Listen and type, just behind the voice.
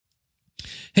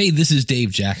Hey, this is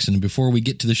Dave Jackson. Before we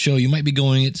get to the show, you might be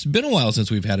going, it's been a while since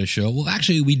we've had a show. Well,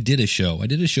 actually, we did a show. I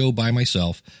did a show by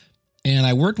myself, and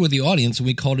I worked with the audience, and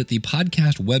we called it the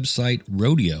Podcast Website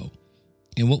Rodeo.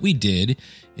 And what we did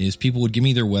is people would give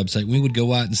me their website. We would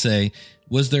go out and say,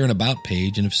 was there an about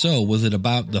page? And if so, was it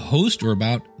about the host or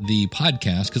about the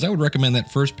podcast? Because I would recommend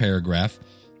that first paragraph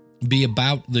be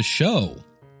about the show.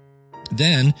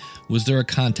 Then, was there a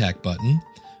contact button?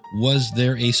 Was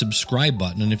there a subscribe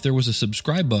button? And if there was a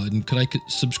subscribe button, could I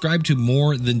subscribe to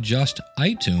more than just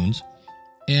iTunes?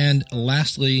 And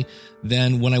lastly,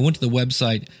 then when I went to the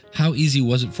website, how easy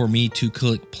was it for me to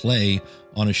click play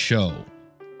on a show?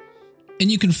 And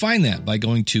you can find that by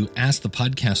going to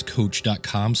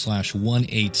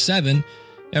askthepodcastcoach.com/187.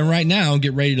 And right now,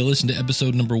 get ready to listen to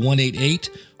episode number 188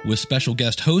 with special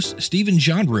guest host Stephen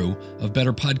Jandreau of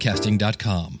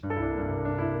BetterPodcasting.com.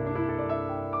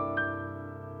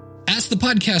 Ask the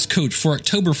Podcast Coach for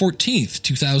October 14th,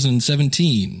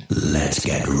 2017. Let's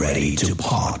get ready to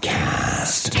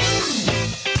podcast.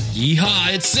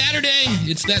 Yeehaw, it's Saturday.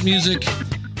 It's that music.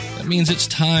 That means it's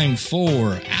time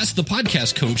for Ask the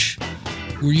Podcast Coach,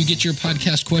 where you get your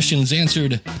podcast questions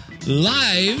answered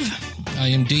live. I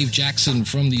am Dave Jackson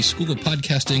from the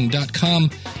schoolofpodcasting.com.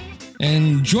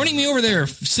 And joining me over there,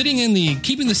 sitting in the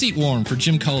keeping the seat warm for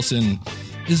Jim Collison,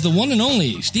 is the one and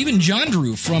only Stephen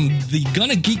Jandreau from the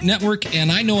Gonna Geek Network,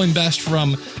 and I know him best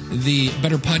from the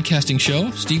Better Podcasting Show.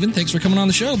 Stephen, thanks for coming on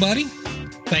the show, buddy.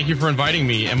 Thank you for inviting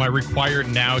me. Am I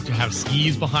required now to have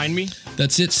skis behind me?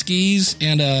 That's it, skis.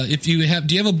 And if you have,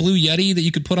 do you have a Blue Yeti that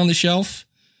you could put on the shelf?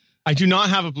 I do not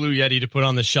have a Blue Yeti to put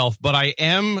on the shelf, but I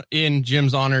am, in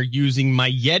Jim's honor, using my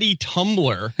Yeti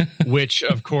tumbler, which,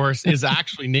 of course, is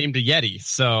actually named a Yeti.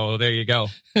 So there you go.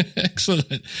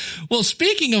 Excellent. Well,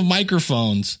 speaking of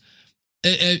microphones,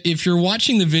 if you're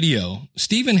watching the video,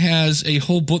 Stephen has a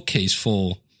whole bookcase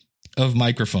full of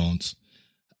microphones.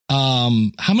 How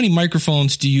many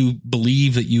microphones do you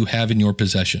believe that you have in your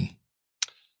possession?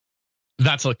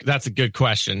 That's a good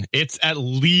question. It's at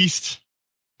least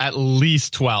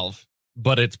 12,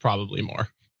 but it's probably more.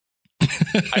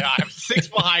 I have 6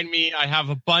 behind me. I have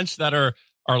a bunch that are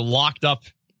locked up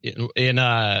in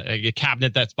a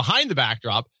cabinet that's behind the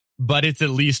backdrop, but it's at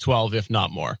least 12, if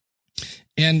not more.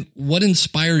 And what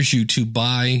inspires you to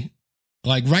buy,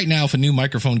 like right now, if a new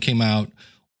microphone came out,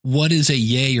 what is a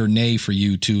yay or nay for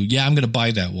you to, I'm going to buy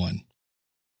that one?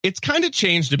 It's kind of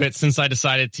changed a bit since I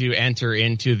decided to enter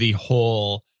into the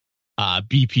whole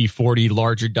BP40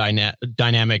 larger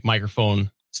dynamic microphone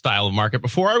style of market.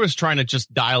 Before, I was trying to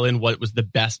just dial in what was the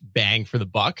best bang for the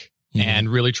buck and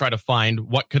really try to find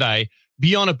what could I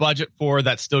be on a budget for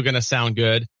that's still going to sound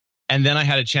good. And then I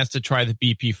had a chance to try the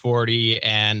BP40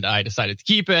 and I decided to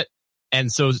keep it.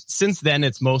 And so since then,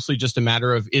 it's mostly just a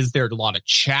matter of, is there a lot of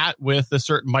chat with a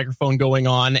certain microphone going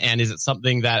on? And is it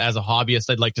something that as a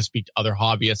hobbyist, I'd like to speak to other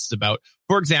hobbyists about?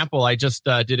 For example, I just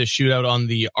did a shootout on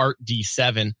the Art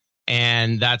D7.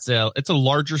 And it's a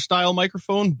larger style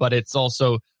microphone, but it's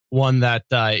also one that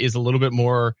is a little bit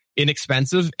more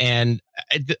inexpensive. And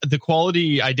the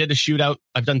quality, I did a shootout.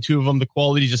 I've done 2 of them. The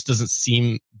quality just doesn't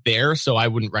seem there. So I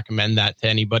wouldn't recommend that to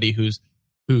anybody who's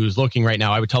looking right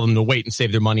now. I would tell them to wait and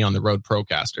save their money on the Rode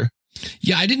Procaster.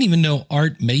 Yeah, I didn't even know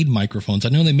Art made microphones. I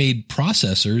know they made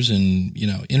processors and,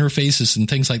 interfaces and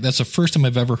things like that. That's the first time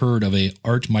I've ever heard of a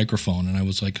Art microphone. And I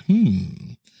was like,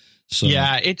 So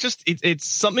yeah, it's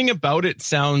something about it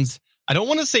sounds, I don't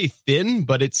want to say thin,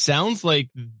 but it sounds like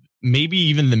maybe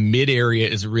even the mid area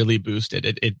is really boosted.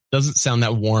 It doesn't sound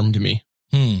that warm to me.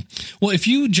 Well, if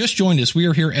you just joined us, we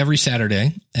are here every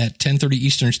Saturday at 10:30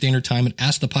 Eastern Standard Time at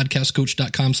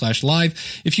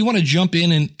askthepodcastcoach.com/live. If you want to jump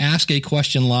in and ask a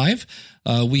question live,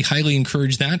 we highly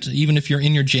encourage that. Even if you're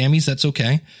in your jammies, that's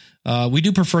okay. We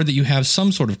do prefer that you have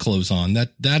some sort of clothes on.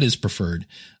 That is preferred.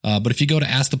 But if you go to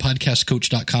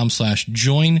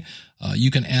askthepodcastcoach.com/join,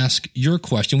 you can ask your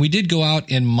question. We did go out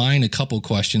and mine a couple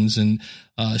questions, and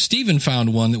Stephen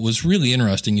found one that was really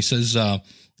interesting. He says, I've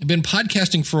been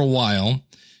podcasting for a while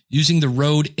using the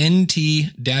Rode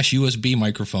NT-USB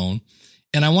microphone,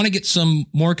 and I want to get some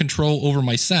more control over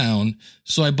my sound.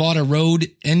 So I bought a Rode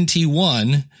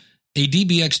NT1, a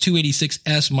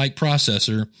DBX286S mic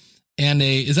processor, and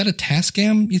is that a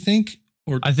Tascam, you think?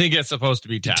 Or I think it's supposed to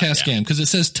be Tascam, because it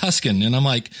says Tuscan, and I'm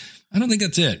like, I don't think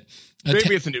that's it.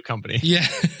 Maybe it's a new company. Yeah,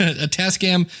 a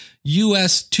Tascam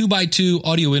US 2x2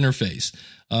 audio interface.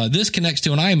 This connects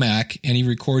to an iMac, and he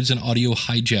records an audio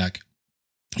hijack.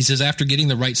 He says, after getting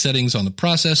the right settings on the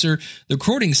processor, the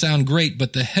recordings sound great,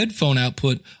 but the headphone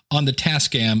output on the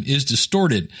Tascam is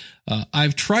distorted.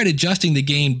 I've tried adjusting the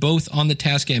gain both on the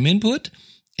Tascam input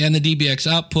and the DBX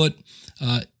output.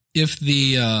 If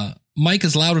the mic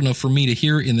is loud enough for me to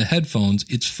hear in the headphones.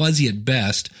 It's fuzzy at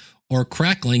best or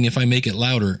crackling if I make it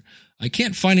louder. I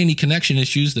can't find any connection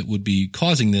issues that would be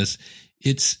causing this.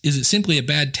 Is it simply a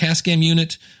bad Tascam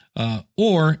unit,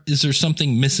 or is there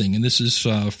something missing? And this is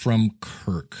from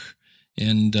Kirk.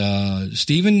 And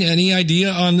Stephen, any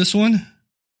idea on this one?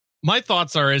 My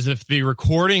thoughts are, is if the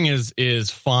recording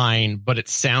is fine, but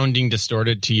it's sounding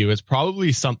distorted to you, it's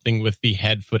probably something with the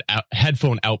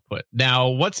headphone output. Now,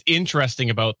 what's interesting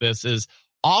about this is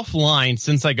offline,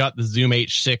 since I got the Zoom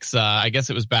H6, I guess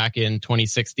it was back in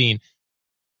 2016,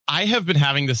 I have been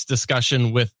having this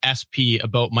discussion with SP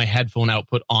about my headphone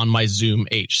output on my Zoom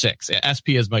H6. SP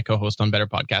is my co-host on Better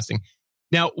Podcasting.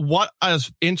 Now, what is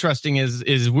interesting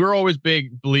is we're always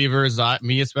big believers,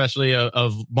 me especially,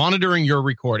 of monitoring your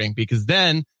recording, because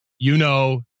then you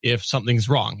know if something's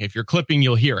wrong. If you're clipping,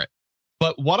 you'll hear it.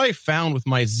 But what I found with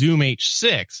my Zoom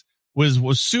H6 was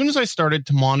as soon as I started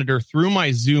to monitor through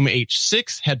my Zoom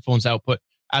H6 headphones output,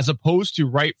 as opposed to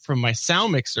right from my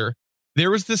sound mixer, there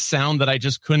was this sound that I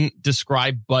just couldn't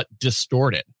describe but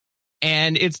distorted.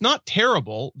 And it's not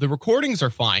terrible. The recordings are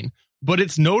fine, but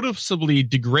it's noticeably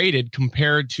degraded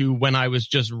compared to when I was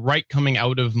just right coming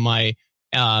out of my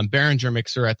Behringer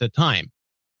mixer at the time.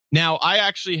 Now, I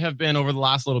actually have been over the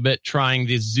last little bit trying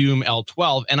the Zoom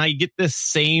L12, and I get this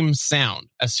same sound.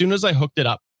 As soon as I hooked it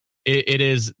up, it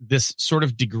is this sort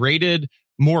of degraded,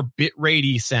 more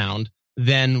bit-ratey sound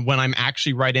than when I'm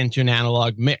actually right into an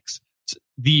analog mix.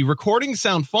 The recordings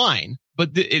sound fine,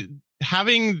 but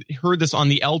having heard this on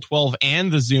the L12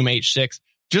 and the Zoom H6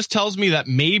 just tells me that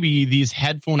maybe these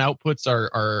headphone outputs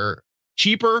are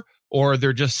cheaper, or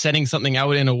they're just setting something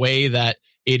out in a way that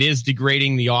it is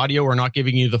degrading the audio or not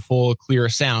giving you the full clear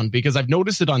sound, because I've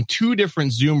noticed it on two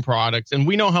different Zoom products, and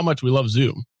we know how much we love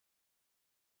Zoom.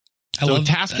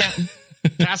 Tascam,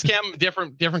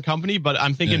 different company, but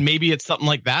I'm thinking maybe it's something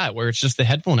like that where it's just the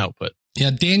headphone output.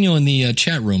 Yeah, Daniel in the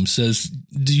chat room says,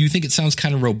 do you think it sounds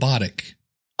kind of robotic?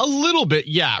 A little bit,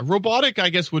 yeah. Robotic, I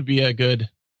guess, would be a good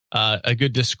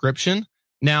description.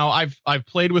 Now, I've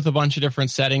played with a bunch of different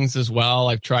settings as well.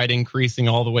 I've tried increasing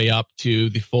all the way up to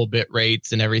the full bit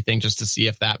rates and everything just to see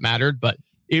if that mattered, but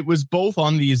it was both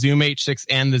on the Zoom H6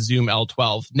 and the Zoom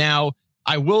L12. Now,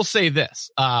 I will say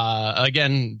this,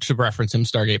 again, to reference him,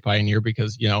 Stargate Pioneer,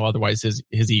 because, otherwise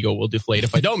his ego will deflate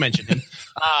if I don't mention him.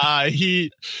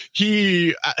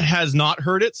 He has not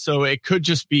heard it. So it could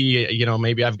just be,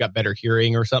 maybe I've got better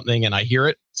hearing or something and I hear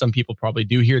it. Some people probably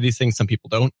do hear these things. Some people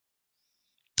don't.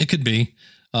 It could be.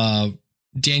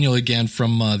 Daniel, again,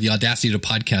 from the Audacity to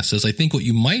Podcast says, I think what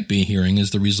you might be hearing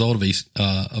is the result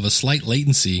of a slight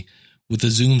latency with the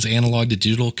Zoom's analog to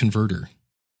digital converter.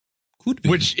 Could be.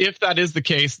 Which, if that is the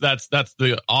case, that's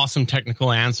the awesome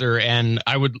technical answer. And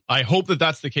I hope that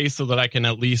that's the case so that I can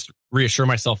at least reassure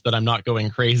myself that I'm not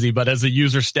going crazy. But as a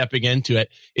user stepping into it,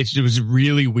 it was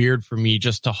really weird for me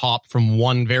just to hop from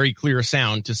one very clear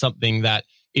sound to something that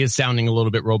is sounding a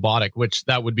little bit robotic, which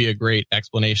that would be a great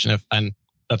explanation and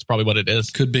that's probably what it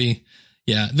is. Could be.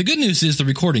 Yeah. The good news is the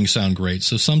recordings sound great.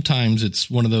 So sometimes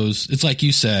it's one of those, it's like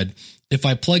you said, if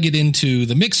I plug it into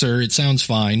the mixer, it sounds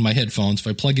fine, my headphones. If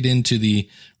I plug it into the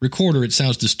recorder, it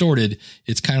sounds distorted.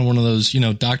 It's kind of one of those,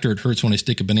 doctor, it hurts when I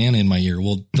stick a banana in my ear.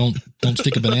 Well, don't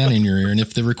stick a banana in your ear. And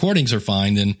if the recordings are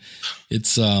fine, then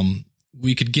it's,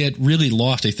 we could get really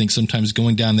lost, I think, sometimes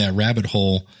going down that rabbit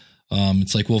hole.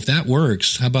 It's like, well, if that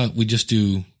works, how about we just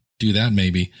do that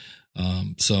maybe?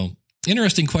 So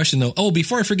interesting question though. Oh,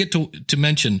 before I forget to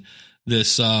mention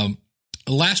this,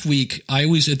 last week, I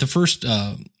always, at the first,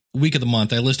 week of the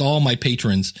month, I list all my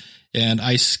patrons, and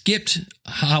I skipped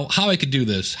how I could do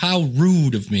this. How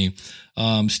rude of me.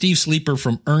 Steve Sleeper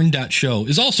from Earn.show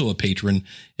is also a patron,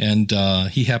 and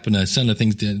he happened to send a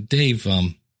thing to Dave.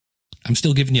 I'm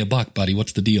still giving you $1, buddy.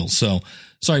 What's the deal? So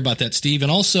sorry about that, Steve.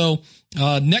 And also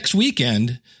next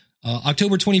weekend,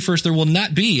 October 21st, there will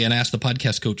not be an Ask the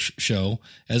Podcast Coach show,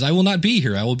 as I will not be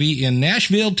here. I will be in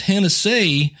Nashville,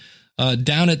 Tennessee,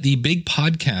 down at the Big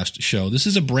Podcast Show. This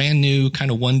is a brand new kind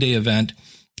of one-day event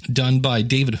done by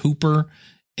David Hooper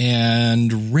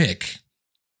and Rick.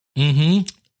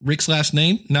 Rick's last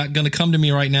name, not going to come to me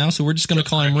right now, so we're just going to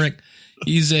call him Rick.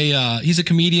 He's a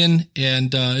comedian,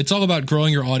 and it's all about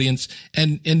growing your audience.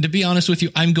 And to be honest with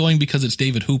you, I'm going because it's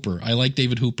David Hooper. I like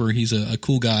David Hooper. He's a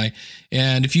cool guy.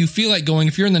 And if you feel like going,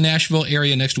 if you're in the Nashville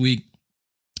area next week,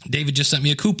 David just sent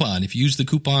me a coupon. If you use the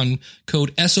coupon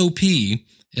code SOP,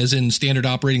 as in Standard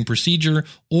Operating Procedure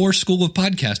or School of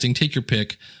Podcasting, take your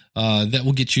pick. That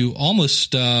will get you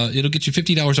almost, it'll get you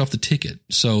 $50 off the ticket.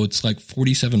 So it's like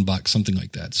 $47, something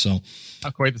like that. So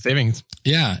not quite the savings.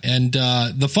 Yeah. And,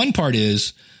 the fun part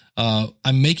is,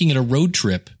 I'm making it a road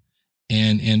trip,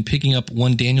 and picking up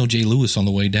one Daniel J. Lewis on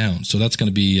the way down. So that's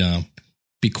going to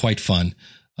be quite fun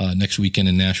next weekend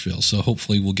in Nashville. So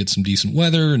hopefully we'll get some decent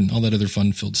weather and all that other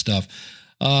fun-filled stuff.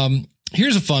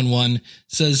 Here's a fun one. It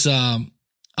says,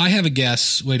 I have a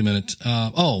guess. Wait a minute.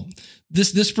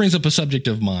 This brings up a subject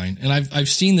of mine, and I've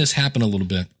seen this happen a little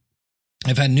bit.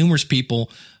 I've had numerous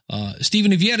people.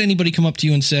 Stephen, have you had anybody come up to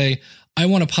you and say, I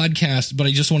want a podcast, but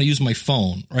I just want to use my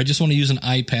phone, or I just want to use an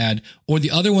iPad, or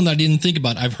the other one that I didn't think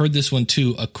about, I've heard this one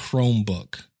too, a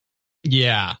Chromebook.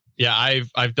 Yeah.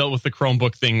 I've dealt with the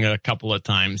Chromebook thing a couple of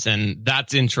times, and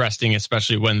that's interesting,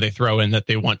 especially when they throw in that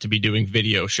they want to be doing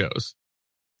video shows.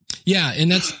 Yeah.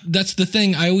 And that's the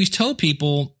thing. I always tell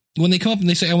people when they come up and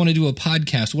they say, I want to do a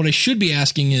podcast, what I should be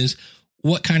asking is,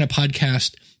 what kind of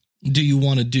podcast do you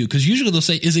want to do? Because usually they'll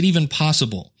say, is it even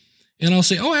possible? And I'll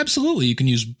say, oh, absolutely. You can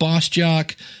use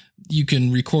BossJock. You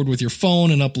can record with your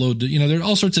phone and upload. There are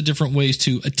all sorts of different ways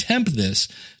to attempt this.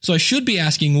 So I should be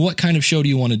asking, what kind of show do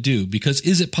you want to do? Because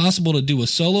is it possible to do a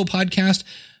solo podcast?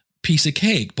 Piece of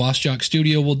cake. BossJock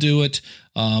Studio will do it.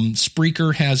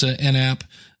 Spreaker has an app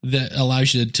that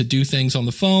allows you to do things on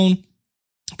the phone.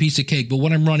 Piece of cake. But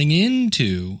what I'm running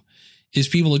into is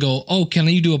people that go, oh, can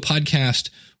you do a podcast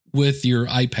with your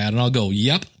iPad? And I'll go,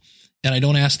 yep. And I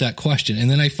don't ask that question. And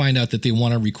then I find out that they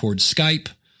want to record Skype,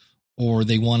 or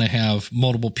they want to have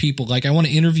multiple people. Like, I want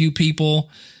to interview people.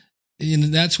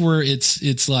 And that's where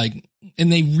it's like,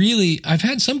 and I've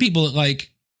had some people that,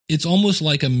 like, it's almost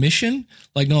like a mission.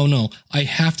 Like, no, I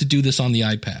have to do this on the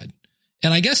iPad.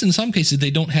 And I guess in some cases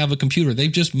they don't have a computer.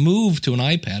 They've just moved to an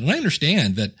iPad. And I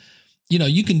understand that,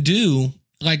 you can do,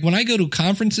 like, when I go to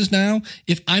conferences now,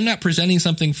 if I'm not presenting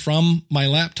something from my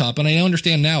laptop, and I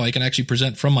understand now I can actually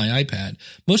present from my iPad,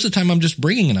 most of the time I'm just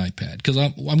bringing an iPad because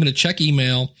I'm going to check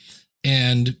email,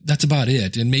 and that's about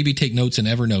it. And maybe take notes in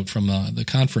Evernote from the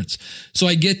conference. So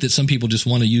I get that some people just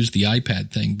want to use the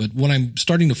iPad thing. But what I'm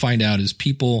starting to find out is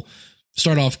people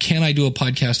start off, can I do a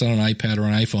podcast on an iPad or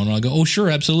an iPhone? And I'll go, oh, sure,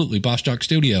 absolutely. BossJock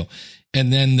Studio.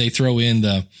 And then they throw in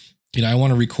I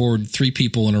want to record 3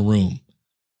 people in a room.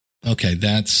 Okay,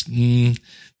 that's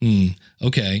okay.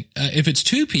 If it's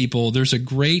 2 people, there's a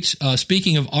great,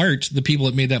 speaking of Art, the people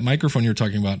that made that microphone you're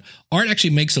talking about, Art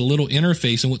actually makes a little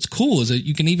interface. And what's cool is that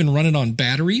you can even run it on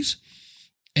batteries.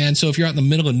 And so if you're out in the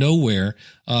middle of nowhere,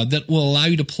 that will allow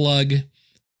you to plug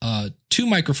 2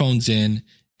 microphones in,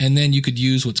 and then you could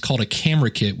use what's called a camera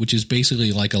kit, which is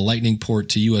basically like a lightning port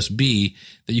to USB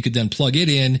that you could then plug it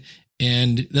in.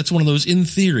 And that's one of those, in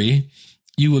theory,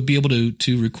 you would be able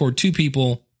to record 2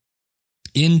 people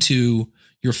into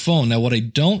your phone. Now, what I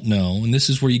don't know, and this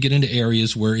is where you get into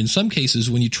areas where in some cases,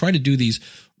 when you try to do these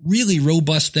really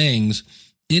robust things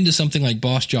into something like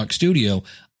BossJock Studio,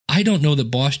 I don't know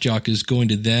that BossJock is going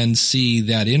to then see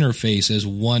that interface as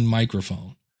one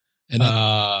microphone. And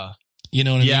you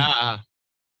know what I mean?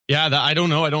 Yeah. I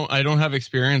don't know. I don't have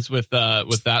experience with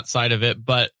that side of it,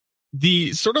 but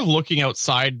the sort of looking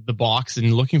outside the box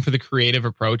and looking for the creative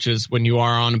approaches when you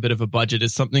are on a bit of a budget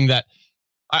is something that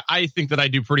I think that I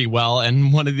do pretty well.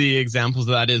 And one of the examples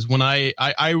of that is when I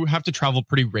have to travel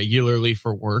pretty regularly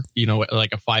for work,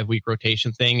 like a 5-week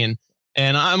rotation thing.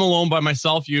 And I'm alone by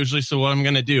myself usually. So what I'm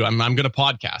going to do, I'm going to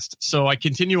podcast. So I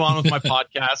continue on with my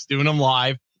podcast, doing them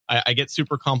live. I get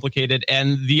super complicated.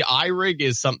 And the iRig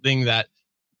is something that,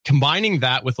 combining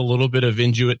that with a little bit of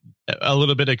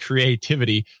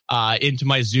creativity into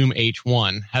my Zoom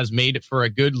H1 has made it for a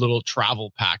good little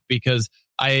travel pack, because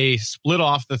I split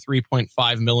off the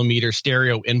 3.5 millimeter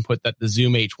stereo input that the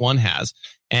Zoom H1 has.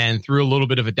 And through a little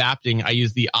bit of adapting, I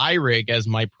use the iRig as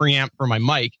my preamp for my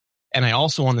mic. And I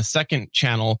also, on the second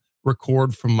channel,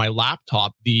 record from my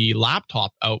laptop, the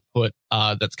laptop output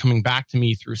that's coming back to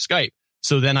me through Skype.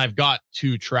 So then I've got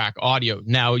 2-track audio.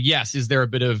 Now, yes, is there a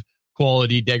bit of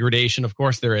quality degradation? Of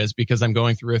course there is, because I'm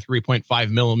going through a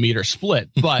 3.5 millimeter split,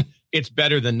 but it's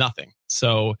better than nothing.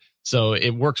 So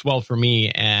it works well for me.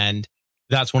 And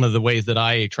that's one of the ways that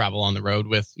I travel on the road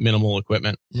with minimal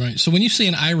equipment. Right. So when you say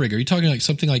an iRig, are you talking like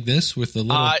something like this with the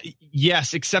little?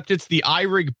 Yes, except it's the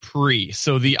iRig Pre.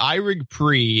 So the iRig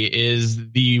Pre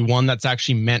is the one that's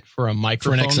actually meant for a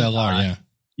microphone. For an XLR, yeah.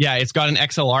 Yeah, it's got an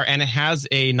XLR and it has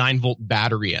a 9-volt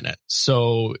battery in it.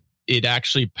 So it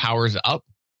actually powers up.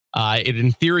 It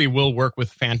in theory will work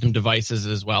with phantom devices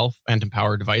as well, phantom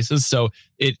power devices. So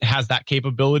it has that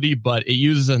capability, but it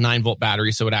uses a 9-volt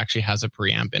battery. So it actually has a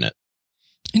preamp in it.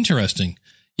 Interesting.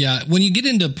 Yeah. When you get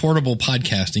into portable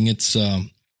podcasting,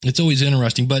 it's always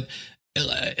interesting, but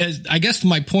I guess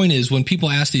my point is when people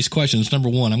ask these questions, number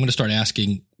one, I'm going to start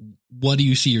asking, what do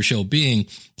you see your show being?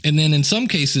 And then in some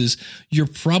cases, you're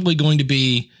probably going to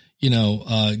be,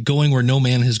 going where no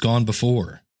man has gone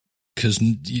before. because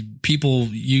people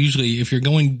usually, if you're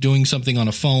doing something on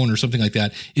a phone or something like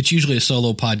that, it's usually a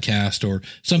solo podcast or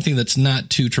something that's not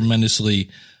too tremendously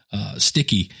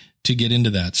sticky to get into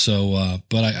that. So,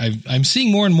 but I'm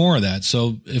seeing more and more of that.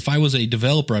 So if I was a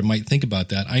developer, I might think about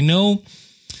that. I know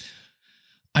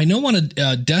on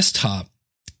a desktop,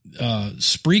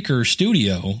 Spreaker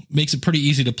Studio makes it pretty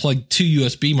easy to plug 2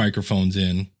 USB microphones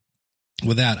in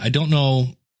with that. I don't know.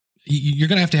 You're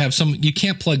going to have you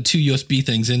can't plug 2 USB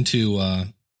things into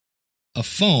a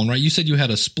phone, right? You said you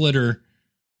had a splitter,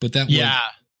 but that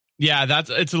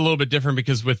it's a little bit different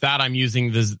because with that, I'm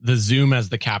using the Zoom as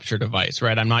the capture device,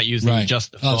 right? I'm not using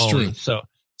just the phone. That's true.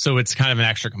 So it's kind of an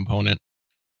extra component.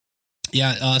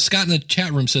 Yeah. Scott in the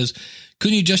chat room says,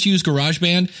 couldn't you just use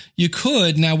GarageBand? You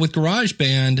could. Now with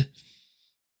GarageBand,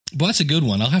 well, that's a good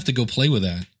one. I'll have to go play with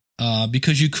that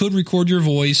because you could record your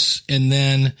voice, and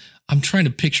then I'm trying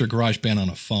to picture GarageBand on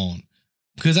a phone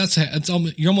because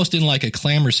you're almost in like a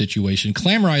Clamor situation.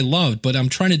 Clamor I loved, but I'm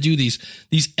trying to do these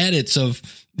edits of,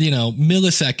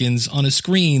 milliseconds on a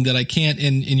screen that I can't,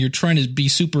 and you're trying to be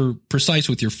super precise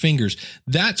with your fingers.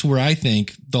 That's where I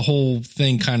think the whole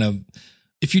thing kind of,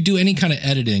 if you do any kind of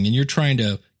editing and you're trying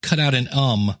to cut out an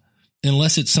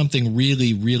unless it's something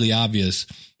really, really obvious,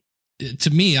 to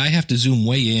me, I have to zoom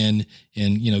way in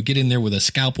and, get in there with a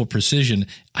scalpel precision.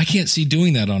 I can't see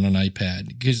doing that on an iPad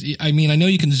because I know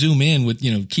you can zoom in with,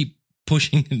 keep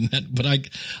pushing in that, but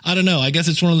I don't know. I guess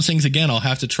it's one of those things again, I'll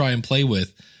have to try and play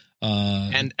with.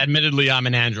 And admittedly, I'm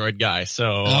an Android guy,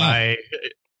 so I'm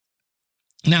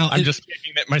just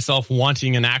kicking at myself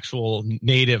wanting an actual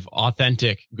native,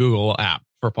 authentic Google app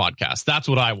for podcasts. That's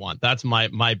what I want. That's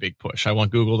my big push. I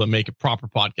want Google to make a proper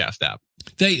podcast app.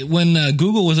 When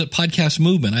Google was at Podcast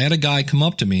Movement, I had a guy come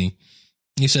up to me.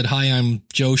 He said, "Hi, I'm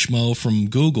Joe Schmo from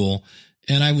Google."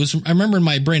 And I remember in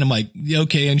my brain, I'm like,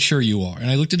 okay, and sure you are. And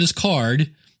I looked at his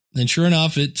card, and sure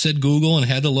enough, it said Google and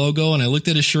had the logo. And I looked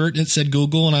at his shirt and it said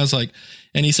Google. And I was like,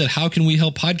 and he said, "How can we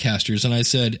help podcasters?" And I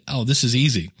said, "Oh, this is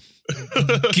easy.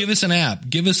 Give us an app.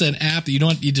 Give us an app that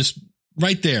you just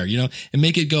right there, and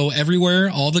make it go everywhere,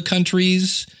 all the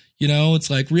countries, it's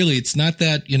like, really, it's not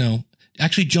that,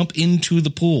 actually jump into the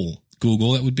pool,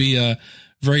 Google. That would be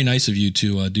very nice of you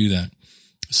to do that."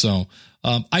 So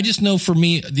I just know for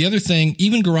me, the other thing,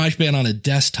 even GarageBand on a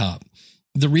desktop,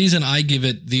 the reason I give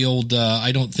it the old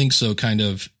I don't think so kind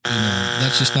of,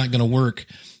 that's just not going to work,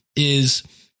 is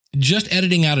just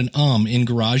editing out an in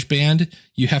GarageBand.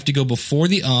 You have to go before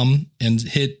the and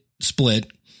hit split,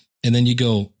 and then you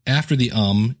go after the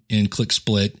and click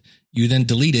split. You then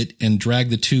delete it and drag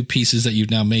the 2 pieces that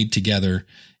you've now made together,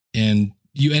 and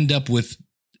you end up with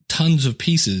tons of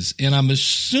pieces. And I'm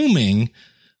assuming,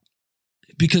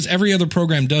 because every other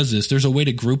program does this, there's a way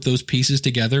to group those pieces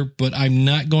together, but I'm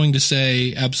not going to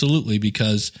say absolutely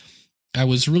because I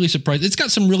was really surprised. It's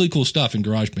got some really cool stuff in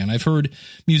GarageBand. I've heard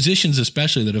musicians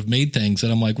especially that have made things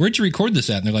that I'm like, "Where'd you record this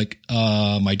at?" And they're like,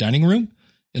 "My dining room."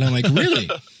 And I'm like, "Really?"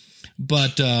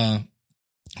 But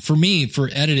for me, for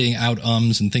editing out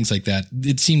and things like that,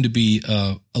 it seemed to be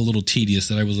a little tedious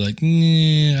that I was like,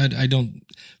 I don't,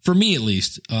 for me at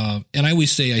least. And I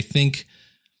always say, I think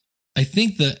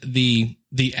the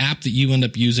app that you end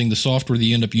up using, the software that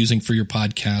you end up using for your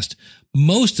podcast,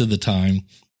 most of the time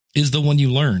is the one you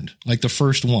learned, like the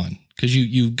first one, because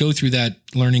you go through that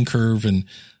learning curve and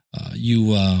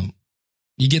you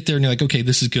get there and you're like, okay,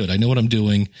 this is good. I know what I'm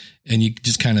doing. And you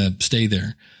just kind of stay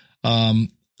there.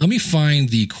 Let me find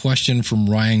the question from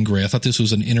Ryan Gray. I thought this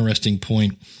was an interesting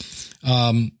point.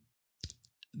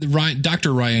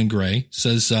 Dr. Ryan Gray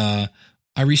says, "I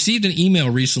received an email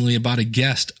recently about a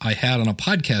guest I had on a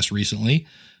podcast recently.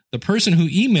 The person who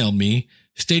emailed me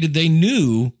stated they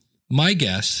knew my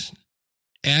guest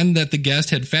and that the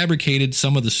guest had fabricated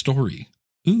some of the story.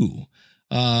 Ooh.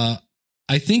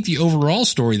 I think the overall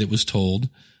story that was told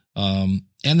and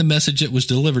the message that was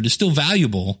delivered is still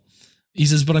valuable." He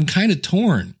says, "But I'm kind of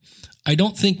torn. I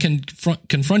don't think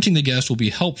confronting the guest will be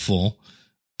helpful.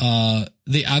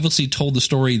 They obviously told the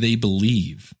story they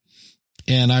believe."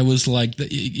 And I was like,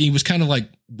 he was kind of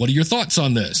like, "What are your thoughts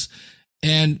on this?"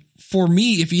 And for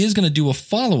me, if he is going to do a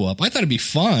follow-up, I thought it'd be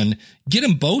fun. Get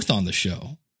them both on the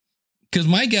show. Because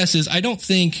my guess is, I don't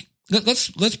think,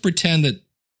 let's pretend that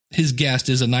his guest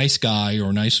is a nice guy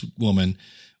or a nice woman.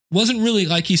 Wasn't really,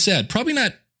 like he said, probably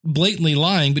not blatantly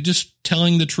lying, but just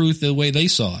telling the truth the way they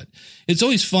saw it. It's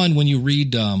always fun when you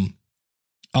read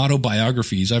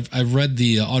autobiographies. I've read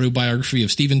the autobiography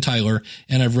of Steven Tyler,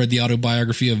 and I've read the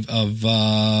autobiography of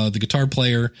the guitar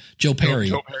player Joe Perry.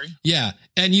 Joe Perry. Yeah.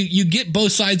 And you get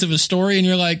both sides of a story and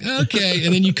you're like, okay.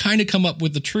 And then you kind of come up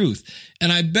with the truth.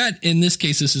 And I bet in this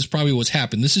case, this is probably what's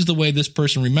happened. This is the way this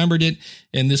person remembered it.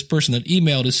 And this person that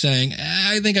emailed is saying,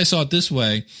 I think I saw it this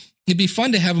way. It'd be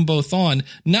fun to have them both on,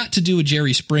 not to do a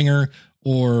Jerry Springer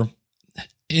or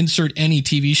insert any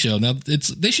TV show. Now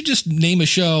they should just name a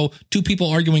show, two people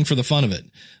arguing for the fun of it.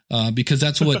 Because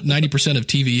that's what 90% of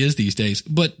TV is these days.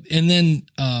 And then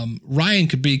Ryan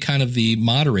could be kind of the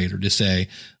moderator to say,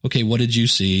 okay, what did you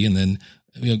see? And then,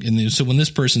 so when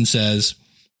this person says,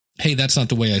 hey, that's not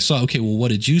the way I saw. Okay, well,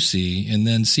 what did you see? And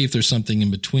then see if there's something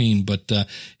in between. But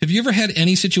have you ever had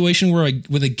any situation where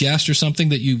with a guest or something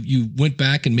that you went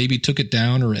back and maybe took it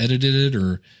down or edited it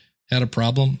or had a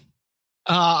problem?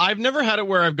 I've never had it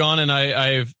where I've gone and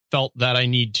I've felt that I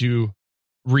need to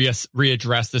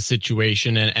readdress the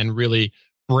situation and really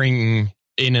bring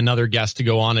in another guest to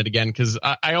go on it again. Because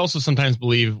I also sometimes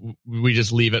believe we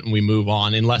just leave it and we move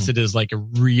on unless it is like a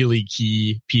really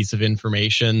key piece of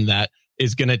information that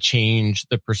is going to change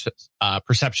the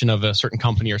perception of a certain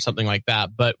company or something like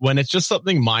that. But when it's just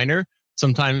something minor,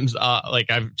 sometimes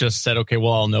like I've just said, okay,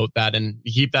 well, I'll note that and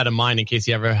keep that in mind in case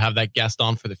you ever have that guest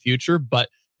on for the future. But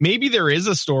maybe there is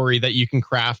a story that you can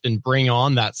craft and bring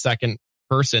on that second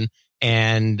person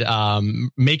and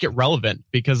make it relevant.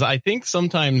 Because I think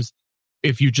sometimes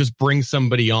if you just bring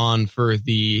somebody on for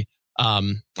the,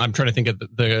 I'm trying to think of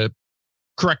the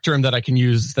correct term that I can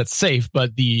use that's safe,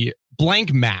 but the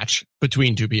blank match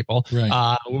between two people,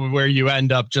 right. Where you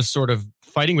end up just sort of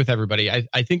fighting with everybody.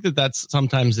 I think that's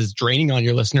sometimes is draining on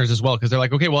your listeners as well. Because they're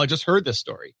like, okay, well, I just heard this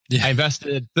story. Yeah. I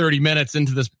invested 30 minutes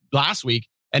into this last week.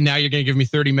 And now you're going to give me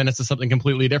 30 minutes of something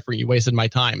completely different. You wasted my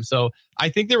time. So I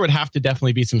think there would have to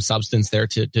definitely be some substance there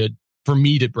for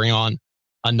me to bring on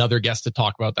another guest to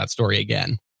talk about that story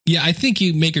again. Yeah, I think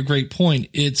you make a great point.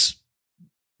 It's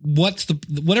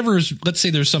whatever is, let's say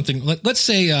there's something, let's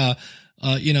say,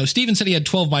 Steven said he had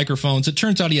 12 microphones. It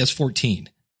turns out he has 14.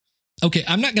 Okay.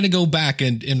 I'm not going to go back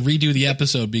and redo the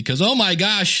episode because, oh my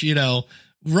gosh,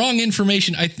 wrong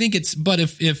information. I think but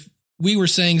if we were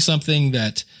saying something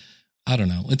that, I don't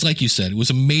know. It's like you said, it was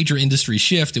a major industry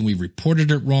shift and we reported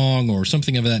it wrong or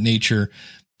something of that nature.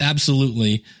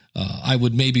 Absolutely. I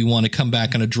would maybe want to come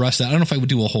back and address that. I don't know if I would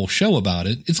do a whole show about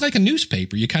it. It's like a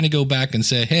newspaper. You kind of go back and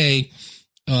say, hey,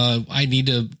 I need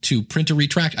to print a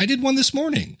retract. I did one this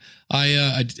morning.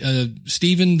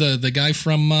 Steven, the guy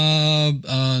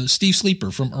from Steve Sleeper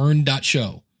from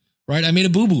earn.show. Right. I made a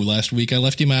boo-boo last week. I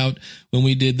left him out when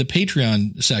we did the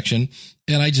Patreon section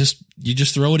and you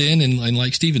just throw it in and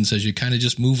like Steven says, you kind of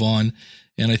just move on.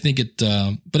 And I think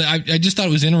but I just thought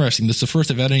it was interesting. This is the first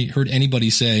I've heard anybody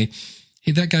say,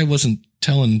 hey, that guy wasn't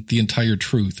telling the entire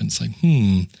truth. And it's like,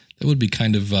 that would be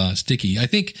kind of sticky. I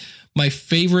think my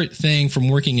favorite thing from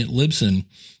working at Libsyn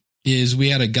is we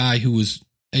had a guy who was,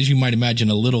 as you might imagine,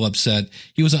 a little upset.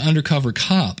 He was an undercover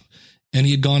cop and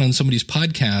he had gone on somebody's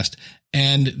podcast.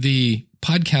 And the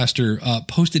podcaster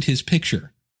posted his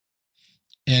picture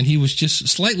and he was just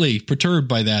slightly perturbed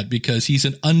by that because he's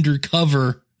an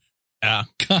undercover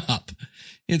cop.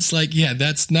 It's like, yeah,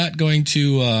 that's not going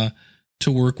to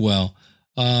work well.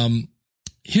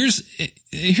 Here's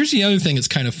the other thing that's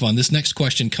kind of fun. This next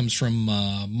question comes from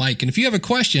Mike. And if you have a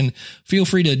question, feel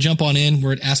free to jump on in.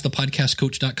 We're at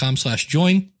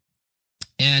askthepodcastcoach.com/join.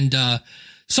 And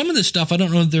some of this stuff, I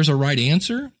don't know if there's a right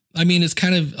answer. I mean, it's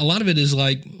kind of, a lot of it is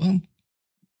like, well,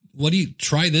 what do you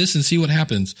try this and see what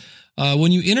happens?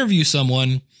 When you interview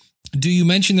someone, do you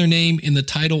mention their name in the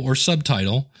title or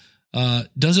subtitle?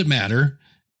 Does it matter?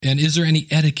 And is there any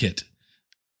etiquette?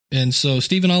 And so,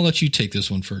 Steven, I'll let you take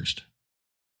this one first.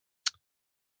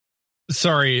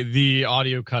 Sorry, the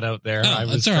audio cut out there. I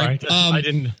was trying to, I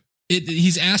didn't.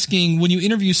 He's asking, when you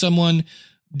interview someone,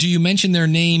 do you mention their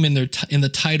name in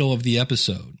the title of the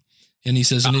episode? And he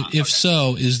says, if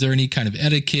so, is there any kind of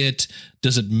etiquette?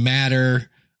 Does it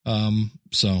matter?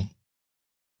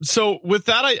 So with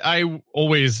that, I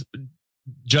always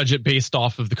judge it based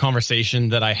off of the conversation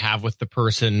that I have with the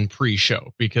person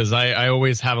pre-show, because I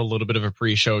always have a little bit of a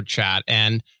pre-show chat.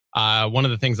 And one of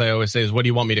the things I always say is, what do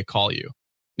you want me to call you?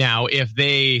 Now, if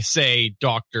they say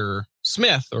Dr.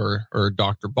 Smith or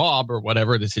Dr. Bob or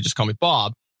whatever, they say, just call me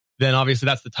Bob, then obviously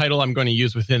that's the title I'm going to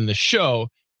use within the show.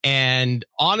 And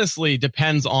honestly,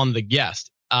 depends on the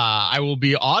guest. I will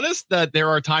be honest that there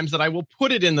are times that I will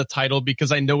put it in the title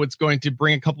because I know it's going to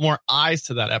bring a couple more eyes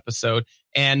to that episode.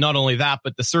 And not only that,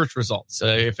 but the search results.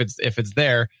 If it's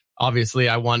there, obviously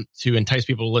I want to entice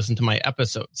people to listen to my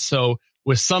episodes. So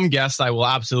with some guests, I will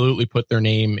absolutely put their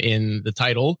name in the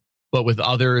title, but with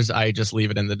others, I just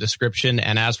leave it in the description.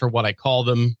 And as for what I call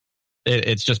them,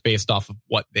 it's just based off of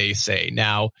what they say.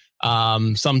 Now,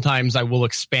 sometimes I will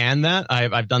expand that.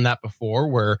 I've done that before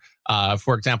where,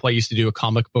 for example, I used to do a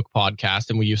comic book podcast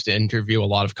and we used to interview a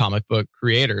lot of comic book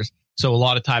creators. So a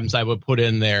lot of times I would put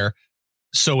in there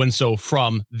so-and-so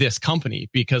from this company,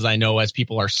 because I know as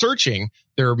people are searching,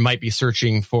 there might be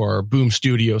searching for Boom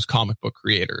Studios comic book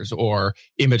creators or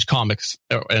Image Comics.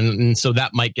 And so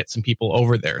that might get some people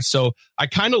over there. So I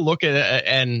kind of look at it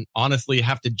and honestly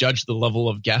have to judge the level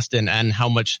of guest and how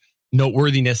much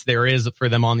noteworthiness there is for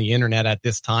them on the internet at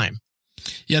this time.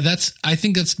 Yeah, I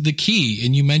think that's the key.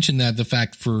 And you mentioned that the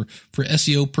fact for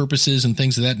SEO purposes and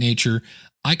things of that nature,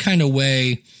 I kind of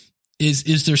weigh,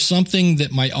 is there something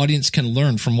that my audience can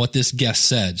learn from what this guest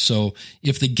said? So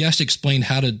if the guest explained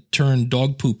how to turn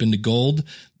dog poop into gold,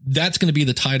 that's going to be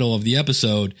the title of the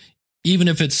episode. Even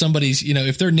if it's somebody's,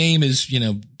 if their name is,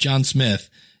 John Smith,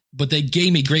 but they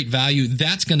gave me great value,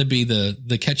 that's going to be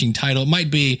the catching title. It might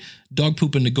be dog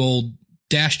poop into gold -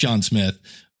 John Smith.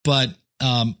 But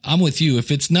I'm with you.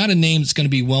 If it's not a name that's going to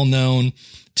be well known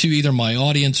to either my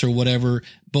audience or whatever,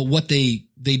 but what they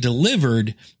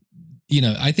delivered,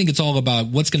 I think it's all about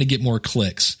what's going to get more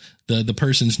clicks, the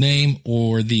person's name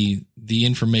or the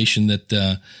information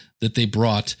that they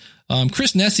brought.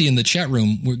 Chris Nessie in the chat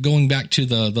room, we're going back to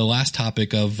the last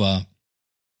topic of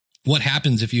what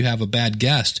happens if you have a bad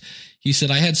guest. He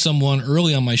said, I had someone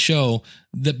early on my show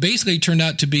that basically turned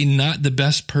out to be not the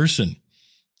best person.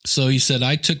 So he said,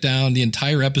 I took down the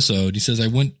entire episode. He says, I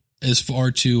went as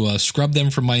far to scrub them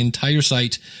from my entire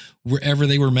site wherever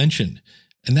they were mentioned.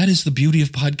 And that is the beauty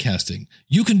of podcasting.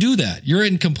 You can do that. You're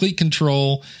in complete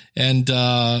control. And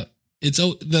it's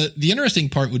the interesting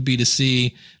part would be to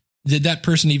see, did that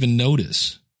person even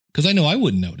notice? Because I know I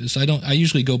wouldn't notice. I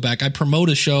usually go back. I promote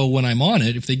a show when I'm on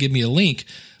it if they give me a link,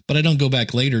 but I don't go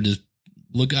back later to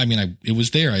look. I mean, it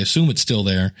was there. I assume it's still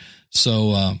there.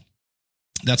 So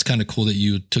that's kind of cool that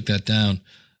you took that down.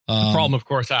 The problem, of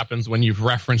course, happens when you've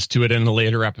referenced to it in a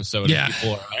later episode. Yeah. And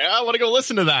people are like, I want to go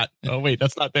listen to that. Oh, wait,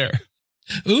 that's not there.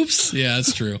 Oops. Yeah,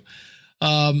 that's true.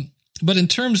 But in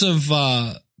terms of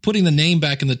putting the name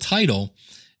back in the title,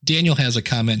 Daniel has a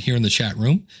comment here in the chat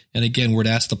room. And again, we're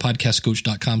at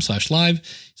askthepodcastcoach.com/live. It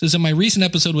says, in my recent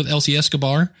episode with Elsie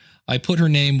Escobar, I put her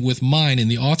name with mine in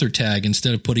the author tag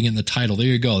instead of putting it in the title. There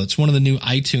you go. That's one of the new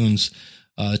iTunes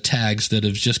tags that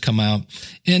have just come out.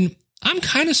 And I'm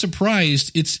kind of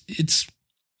surprised.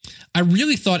 I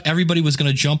really thought everybody was going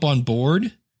to jump on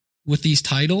board with these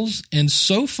titles, and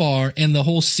so far, and the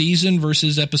whole season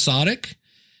versus episodic,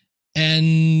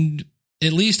 and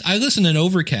at least I listened in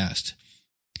Overcast,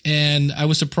 and I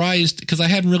was surprised because I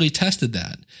hadn't really tested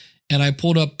that, and I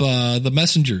pulled up the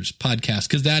Messengers podcast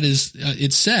because that is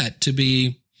it's set to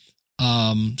be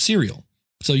serial,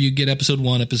 so you get episode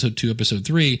 1, episode 2, episode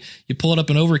 3. You pull it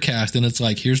up in Overcast, and it's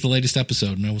like, here's the latest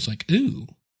episode, and I was like, ooh.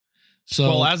 So,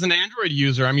 well, as an Android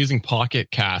user, I'm using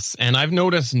Pocket Casts, and I've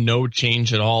noticed no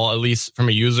change at all, at least from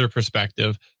a user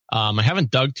perspective. I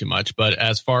haven't dug too much, but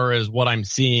as far as what I'm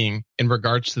seeing in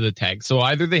regards to the tag, so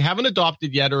either they haven't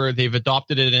adopted yet or they've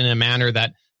adopted it in a manner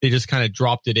that they just kind of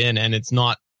dropped it in and it's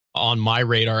not on my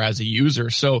radar as a user.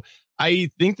 So I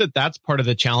think that that's part of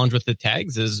the challenge with the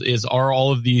tags is are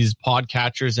all of these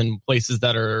podcatchers and places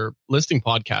that are listing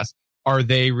podcasts, are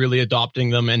they really adopting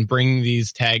them and bringing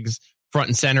these tags front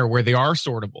and center where they are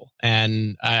sortable?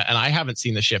 And I haven't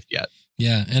seen the shift yet.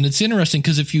 Yeah. And it's interesting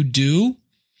because if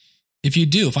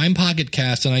I'm Pocket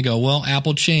Cast and I go, well,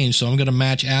 Apple changed, so I'm going to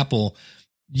match Apple,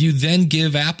 you then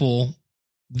give Apple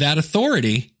that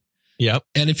authority. Yep.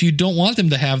 And if you don't want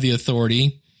them to have the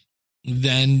authority,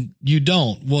 then you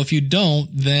don't. Well, if you don't,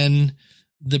 then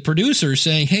the producer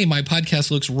saying, hey, my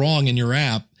podcast looks wrong in your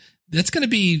app, that's going to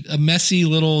be a messy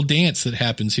little dance that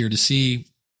happens here to see.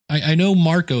 I know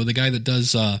Marco, the guy that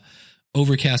does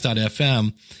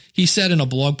Overcast.fm, he said in a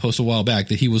blog post a while back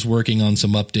that he was working on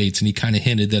some updates, and he kind of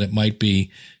hinted that it might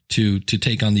be to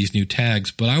take on these new tags.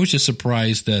 But I was just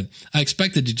surprised that I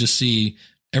expected to just see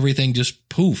everything just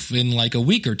poof in like a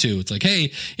week or two. It's like,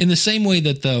 hey, in the same way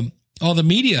that all the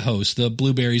media hosts, the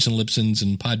Blueberries and Libsyns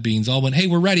and Podbeans all went, hey,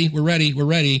 we're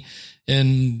ready.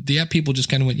 And the app people just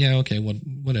kind of went, yeah, okay,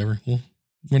 whatever.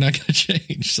 We're not going to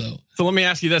change. So let me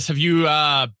ask you this. Have you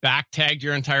back tagged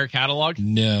your entire catalog?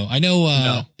 No, I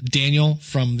know Daniel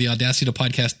from the Audacity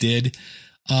podcast did.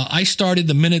 I started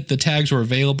the minute the tags were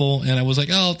available, and I was like,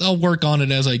 oh, I'll work on it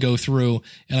as I go through.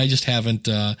 And I just haven't,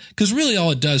 because really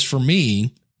all it does for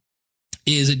me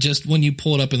is it just, when you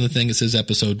pull it up in the thing, it says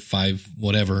episode 5,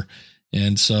 whatever.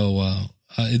 And so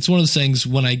it's one of those things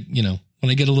when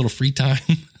when I get a little free time,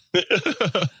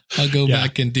 I'll go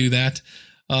back and do that.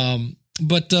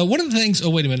 But one of the things,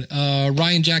 wait a minute.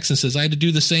 Ryan Jackson says, I had to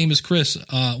do the same as Chris.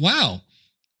 Wow.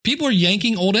 People are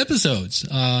yanking old episodes.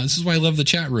 This is why I love the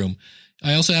chat room.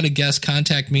 I also had a guest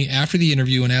contact me after the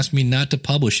interview and ask me not to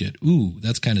publish it. Ooh,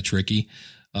 that's kind of tricky.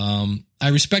 I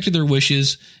respected their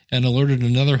wishes and alerted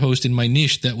another host in my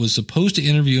niche that was supposed to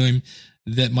interview him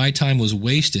that my time was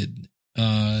wasted.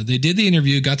 They did the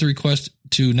interview, got the request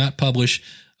to not publish,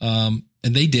 and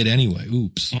they did anyway.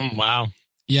 Oops. Wow.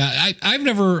 Yeah.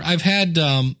 I've had,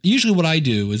 usually what I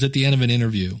do is at the end of an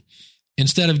interview,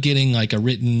 instead of getting like a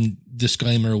written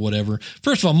disclaimer or whatever,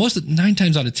 first of all, 9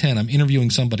 times out of 10, I'm interviewing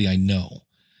somebody I know.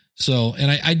 So, and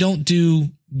I don't do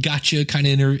gotcha kind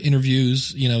of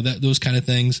interviews, those kind of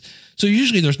things. So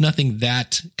usually there's nothing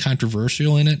that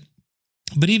controversial in it.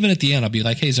 But even at the end, I'll be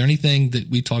like, hey, is there anything that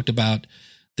we talked about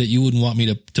that you wouldn't want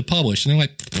me to publish? And they're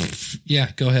like,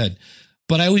 yeah, go ahead.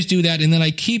 But I always do that. And then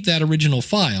I keep that original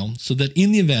file so that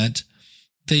in the event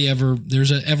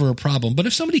there's ever a problem. But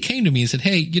if somebody came to me and said,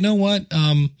 hey, you know what?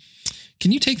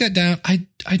 Can you take that down? I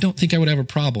don't think I would have a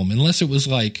problem unless it was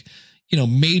like,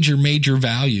 major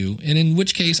value. And in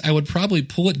which case I would probably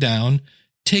pull it down,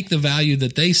 take the value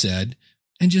that they said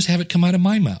and just have it come out of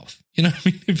my mouth. You know what I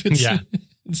mean? If it's,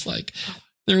 it's like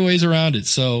there are ways around it.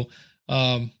 So,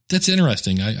 that's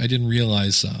interesting. I didn't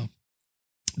realize,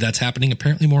 that's happening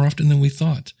apparently more often than we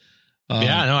thought.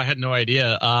 I had no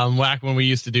idea. Back when we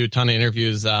used to do a ton of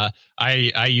interviews, I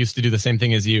used to do the same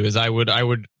thing as you. Is I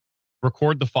would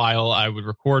record the file. I would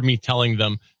record me telling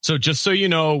them. So just so you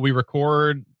know, we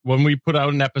record when we put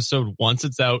out an episode. Once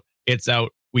it's out, it's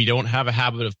out. We don't have a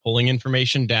habit of pulling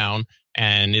information down.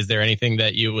 And is there anything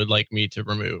that you would like me to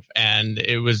remove? And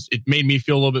it made me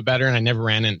feel a little bit better. And I never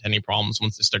ran into any problems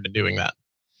once I started doing that.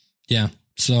 Yeah.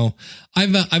 So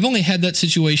I've only had that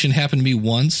situation happen to me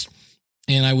once.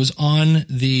 And I was on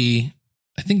I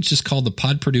think it's just called the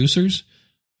Pod Producers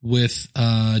with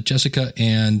Jessica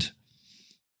and,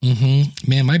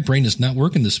 man, my brain is not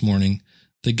working this morning.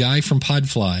 The guy from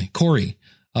Podfly, Corey,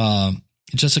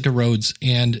 Jessica Rhodes,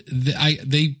 and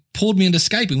they pulled me into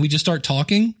Skype and we just start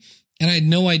talking. And I had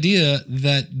no idea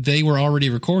that they were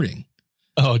already recording.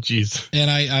 Oh, geez.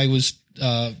 And I was,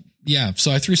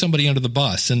 so I threw somebody under the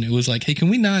bus and it was like, hey, can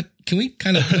we kind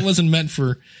of, it wasn't meant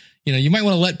for, you might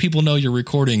want to let people know you're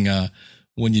recording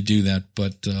when you do that.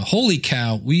 But holy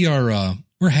cow,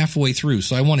 we're halfway through.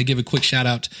 So I want to give a quick shout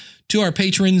out to our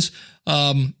patrons.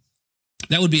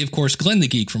 That would be, of course, Glenn the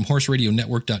Geek from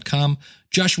horseradionetwork.com,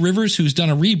 Josh Rivers, who's done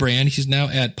a rebrand. He's now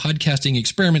at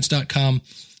podcastingexperiments.com,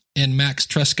 and Max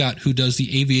Trescott, who does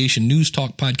the Aviation News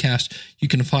Talk podcast. You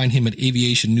can find him at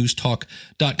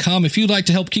aviationnewstalk.com. If you'd like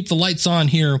to help keep the lights on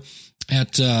here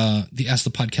at the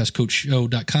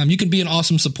AskThePodcastCoachShow.com, you can be an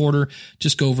awesome supporter.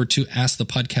 Just go over to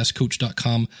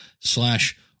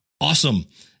AskThePodcastCoach.com/awesome.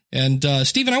 And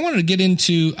Stephen, I wanted to get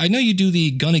into, I know you do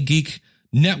the Gonna Geek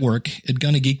Network at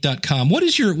GonnaGeek.com.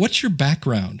 What's your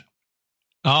background?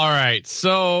 All right.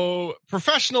 So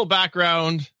professional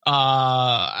background,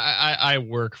 I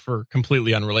work for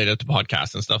completely unrelated to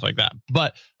podcasts and stuff like that.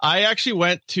 But I actually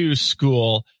went to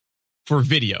school for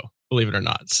video, believe it or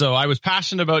not. So I was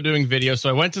passionate about doing video. So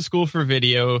I went to school for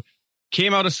video,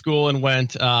 came out of school and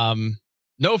went,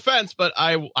 no offense, but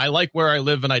I like where I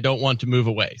live and I don't want to move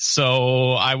away.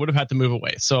 So I would have had to move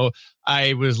away. So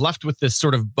I was left with this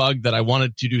sort of bug that I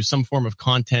wanted to do some form of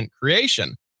content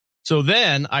creation. So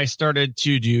then I started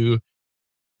to do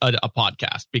a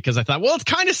podcast because I thought, well, it's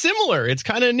kind of similar. It's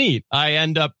kind of neat. I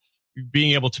end up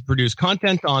being able to produce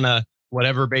content on a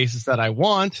whatever basis that I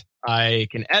want. I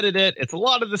can edit it. It's a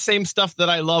lot of the same stuff that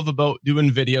I love about doing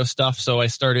video stuff. So I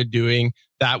started doing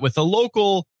that with a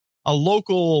local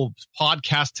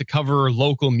podcast to cover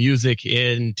local music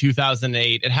in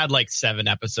 2008. It had like 7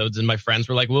 episodes and my friends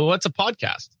were like, well, what's a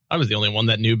podcast? I was the only one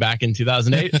that knew back in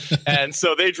 2008. And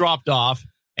so they dropped off.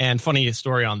 And funny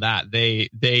story on that, they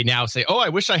now say, oh, I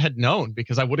wish I had known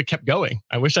because I would have kept going.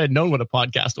 I wish I had known what a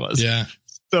podcast was. Yeah.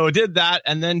 So did that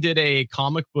and then did a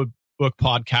comic book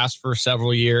podcast for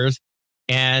several years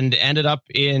and ended up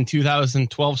in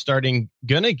 2012 starting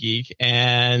Gonna Geek.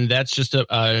 And that's just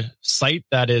a site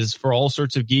that is for all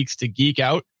sorts of geeks to geek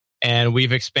out. And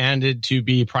we've expanded to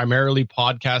be primarily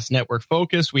podcast network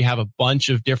focused. We have a bunch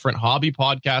of different hobby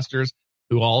podcasters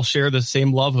who all share the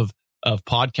same love of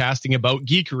podcasting about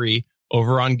geekery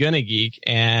over on Gonna Geek.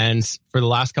 And for the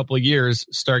last couple of years,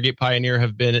 Stargate Pioneer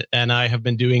and I have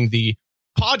been doing the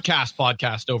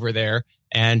podcast over there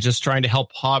and just trying to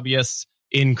help hobbyists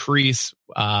increase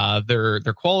their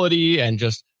quality and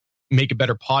just make a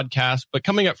better podcast. But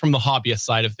coming up from the hobbyist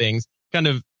side of things, kind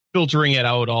of filtering it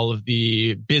out, all of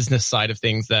the business side of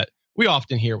things that we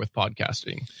often hear with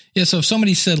podcasting. Yeah. So if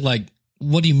somebody said, like,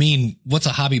 what do you mean? What's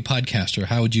a hobby podcaster?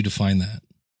 How would you define that?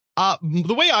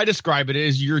 The way I describe it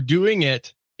is you're doing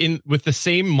it with the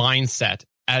same mindset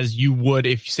as you would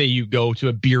if, say, you go to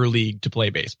a beer league to play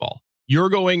baseball. You're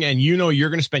going and you're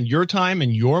going to spend your time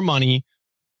and your money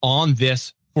on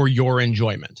this for your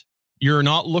enjoyment. You're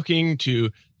not looking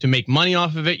to make money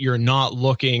off of it. You're not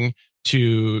looking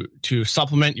to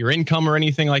supplement your income or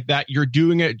anything like that. You're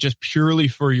doing it just purely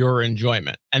for your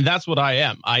enjoyment. And that's what I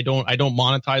am. I don't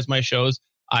monetize my shows.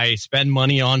 I spend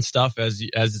money on stuff, as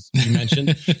you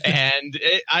mentioned, and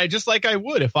I just like I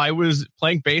would if I was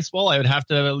playing baseball. I would have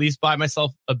to at least buy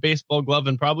myself a baseball glove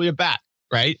and probably a bat,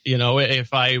 right? You know,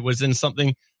 if I was in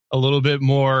something a little bit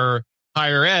more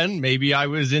higher end, maybe I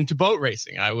was into boat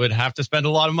racing. I would have to spend a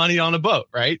lot of money on a boat,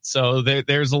 right? So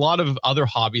there's a lot of other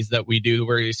hobbies that we do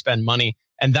where you spend money,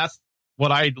 and that's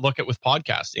what I look at with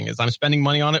podcasting is I'm spending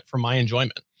money on it for my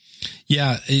enjoyment.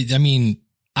 Yeah, I mean,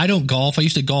 I don't golf. I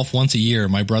used to golf once a year.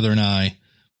 My brother and I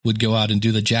would go out and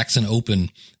do the Jackson Open.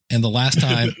 And the last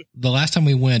time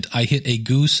we went, I hit a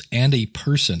goose and a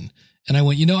person. And I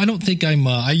went, I don't think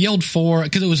I yelled for,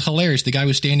 because it was hilarious. The guy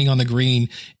was standing on the green.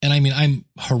 And I mean, I'm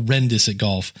horrendous at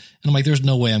golf. And I'm like, there's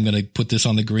no way I'm going to put this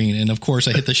on the green. And of course,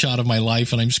 I hit the shot of my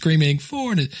life and I'm screaming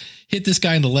for, and it hit this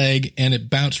guy in the leg and it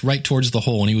bounced right towards the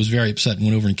hole. And he was very upset and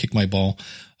went over and kicked my ball.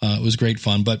 It was great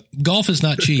fun, but golf is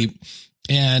not cheap.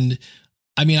 And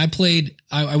I mean,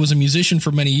 I was a musician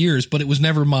for many years, but it was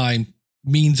never my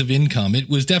means of income. It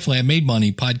was definitely, I made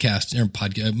money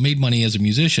made money as a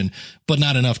musician, but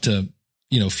not enough to,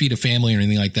 feed a family or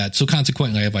anything like that. So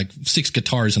consequently, I have like 6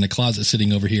 guitars in a closet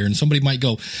sitting over here, and somebody might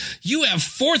go, you have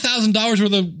 $4,000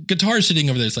 worth of guitars sitting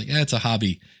over there. It's like, it's a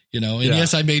hobby, and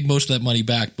yes, I made most of that money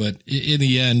back, but in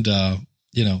the end, a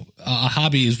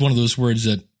hobby is one of those words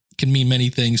that can mean many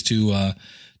things to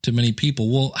many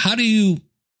people. Well, how do you,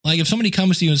 like, if somebody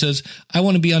comes to you and says, I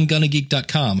want to be on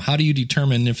GonnaGeek.com, how do you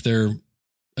determine if they're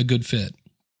a good fit?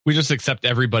 We just accept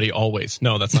everybody always.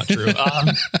 No, that's not true.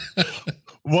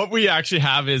 What we actually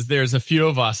have is there's a few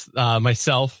of us,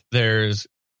 myself, there's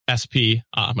SP,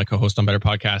 my co-host on Better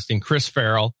Podcasting, Chris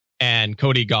Farrell, and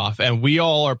Cody Goff. And we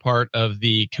all are part of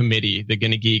the committee, the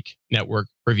Gonna Geek Network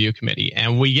Review Committee.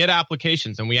 And we get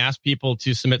applications and we ask people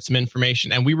to submit some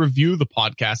information, and we review the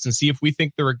podcast and see if we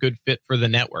think they're a good fit for the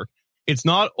network. It's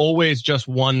not always just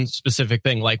one specific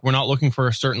thing. Like, we're not looking for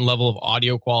a certain level of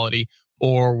audio quality,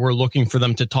 or we're looking for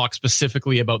them to talk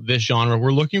specifically about this genre.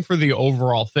 We're looking for the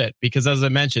overall fit, because as I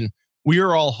mentioned, we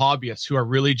are all hobbyists who are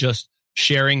really just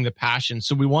sharing the passion.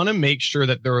 So we want to make sure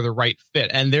that they're the right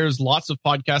fit. And there's lots of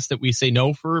podcasts that we say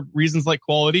no for reasons like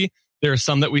quality. There are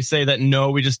some that we say that no,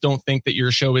 we just don't think that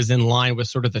your show is in line with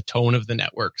sort of the tone of the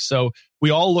network. So we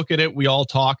all look at it. We all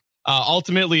talk.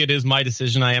 Ultimately, it is my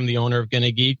decision. I am the owner of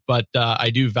Gonna Geek, but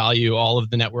I do value all of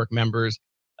the network members'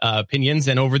 opinions.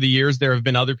 And over the years, there have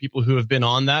been other people who have been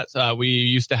on that. We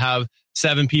used to have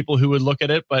 7 people who would look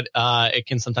at it, but it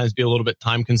can sometimes be a little bit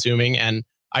time consuming. And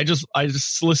I just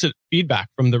solicit feedback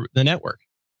from the network.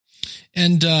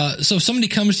 And so if somebody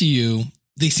comes to you,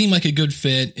 they seem like a good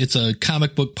fit. It's a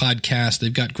comic book podcast.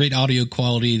 They've got great audio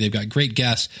quality. They've got great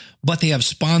guests, but they have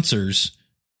sponsors.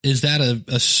 Is that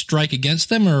a strike against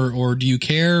them, or do you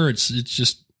care? It's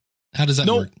just, how does that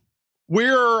work?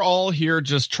 We're all here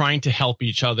just trying to help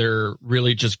each other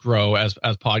really just grow as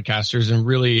podcasters and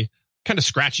really kind of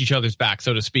scratch each other's back,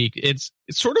 so to speak. It's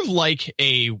sort of like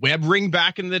a web ring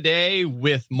back in the day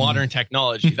with modern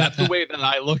technology. That's the way that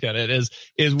I look at it,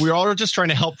 is we're all just trying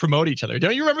to help promote each other.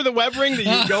 Don't you remember the web ring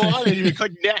that you go on and you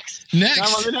click next? I'm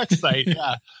on the next site.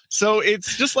 Yeah. So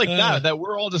it's just like that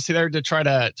we're all just there to try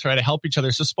to help each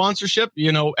other. So sponsorship,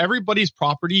 everybody's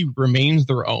property remains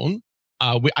their own.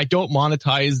 I don't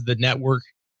monetize the network.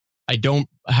 I don't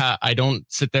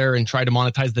sit there and try to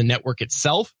monetize the network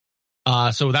itself.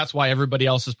 So that's why everybody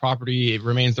else's property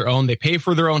remains their own. They pay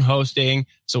for their own hosting.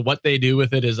 So what they do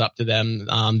with it is up to them.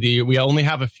 We only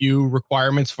have a few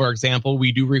requirements. For example,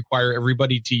 we do require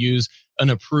everybody to use an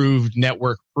approved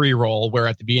network pre-roll, where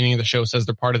at the beginning of the show says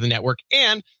they're part of the network.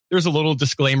 And there's a little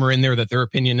disclaimer in there that their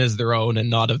opinion is their own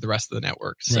and not of the rest of the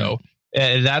network. So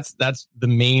that's the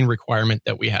main requirement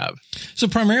that we have. So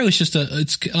primarily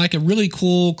it's like a really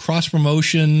cool cross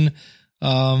promotion,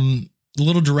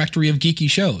 little directory of geeky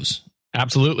shows.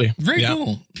 Absolutely. Very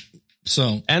cool.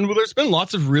 So, and there's been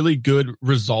lots of really good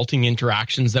resulting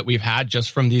interactions that we've had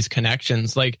just from these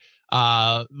connections. Like,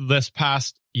 this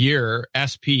past year,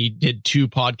 SP did 2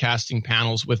 podcasting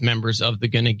panels with members of the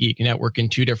Gonna Geek Network in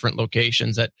 2 different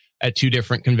locations at 2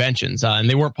 different conventions. And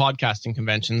they weren't podcasting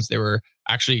conventions. They were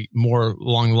actually more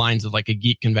along the lines of like a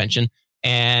geek convention.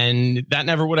 And that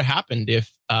never would have happened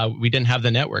if we didn't have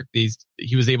the network.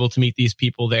 He was able to meet these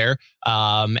people there.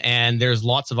 And there's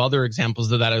lots of other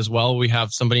examples of that as well. We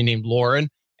have somebody named Lauren,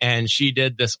 and she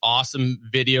did this awesome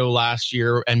video last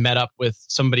year and met up with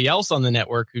somebody else on the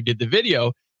network who did the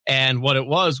video. And what it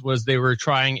was they were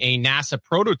trying a NASA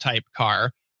prototype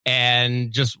car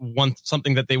and just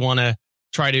something that they want to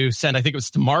try to send. I think it was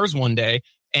to Mars one day.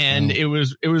 And it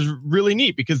was really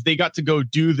neat because they got to go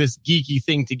do this geeky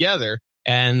thing together.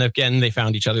 And again, they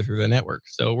found each other through the network.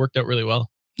 So it worked out really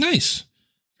well. Nice.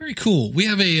 Very cool. We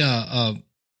have a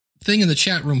thing in the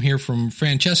chat room here from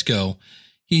Francesco.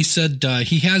 He said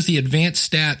he has the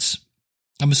advanced stats,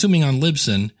 I'm assuming on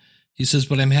Libsyn. He says,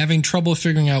 but I'm having trouble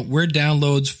figuring out where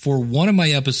downloads for one of my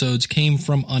episodes came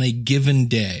from on a given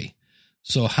day.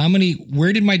 So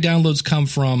where did my downloads come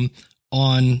from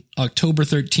on October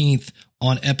 13th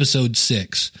on episode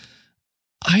 6?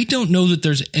 I don't know that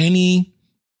there's any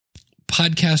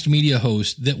podcast media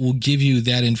host that will give you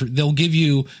that they'll give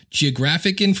you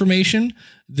geographic information.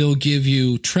 They'll give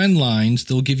you trend lines.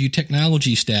 They'll give you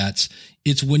technology stats.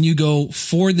 It's when you go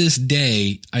for this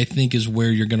day, I think is where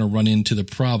you're going to run into the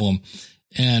problem.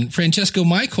 And Francesco,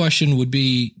 my question would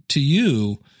be to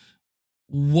you,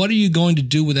 what are you going to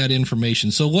do with that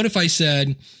information? So what if I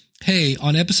said, hey,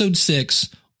 on episode 6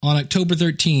 on October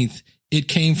 13th, it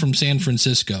came from San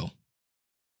Francisco.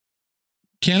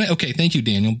 Can it? Okay. Thank you,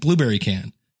 Daniel. Blueberry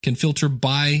can filter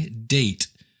by date.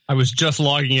 I was just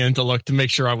logging in to look to make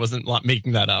sure I wasn't make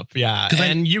that up. Yeah.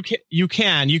 And you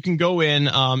can go in.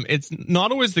 It's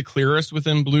not always the clearest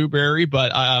within Blueberry,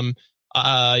 but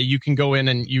you can go in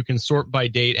and you can sort by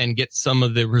date and get some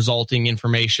of the resulting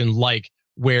information, like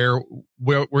where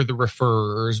were the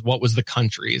referrers, what was the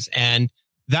countries. And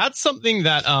that's something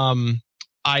that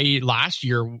I last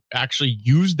year actually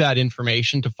used that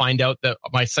information to find out that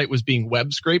my site was being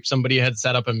web scraped. Somebody had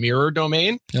set up a mirror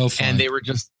domain and they were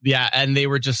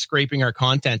just scraping our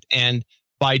content. And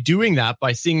by doing that,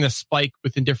 by seeing the spike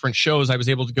within different shows, I was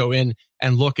able to go in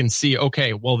and look and see,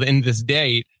 okay, well, in this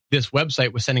day, this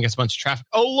website was sending us a bunch of traffic.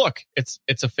 Oh, look, it's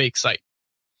a fake site.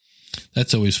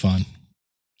 That's always fun.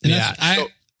 And yeah. I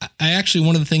actually,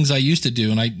 one of the things I used to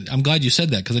do, and I'm glad you said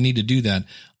that because I need to do that.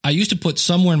 I used to put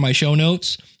somewhere in my show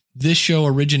notes, this show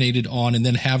originated on, and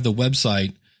then have the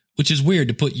website, which is weird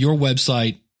to put your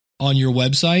website on your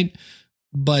website.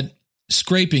 But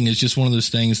scraping is just one of those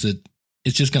things that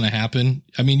it's just going to happen.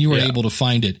 I mean, you were able to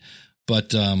find it,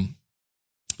 but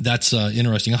that's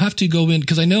interesting. I'll have to go in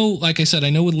because I know, like I said,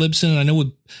 I know with Libsyn and I know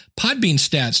with Podbean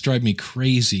stats drive me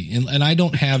crazy. And I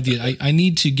don't have I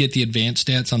need to get the advanced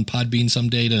stats on Podbean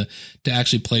someday to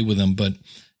actually play with them. But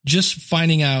just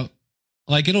finding out,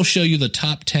 like, it'll show you the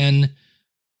top 10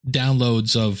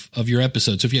 downloads of your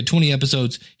episodes. So if you had 20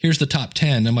 episodes, here's the top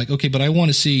 10. I'm like, okay, but I want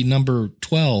to see number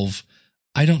 12.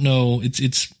 I don't know.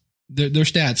 It's their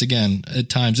stats again at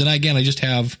times. And again, I just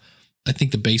have, I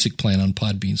think, the basic plan on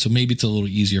Podbean. So maybe it's a little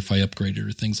easier if I upgrade it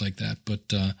or things like that.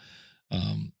 But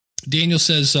Daniel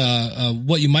says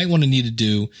what you might want to need to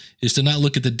do is to not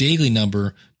look at the daily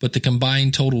number, but the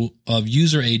combined total of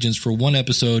user agents for one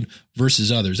episode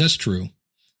versus others. That's true.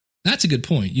 That's a good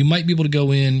point. You might be able to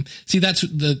go in. See,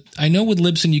 I know with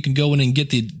Libsyn, you can go in and get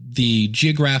the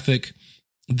geographic,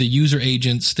 the user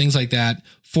agents, things like that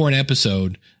for an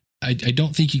episode. I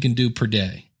don't think you can do per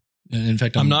day. In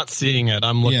fact, I'm not seeing it.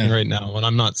 I'm looking right now and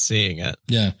I'm not seeing it.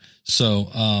 Yeah. So,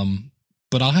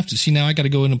 but I'll have to see now. I got to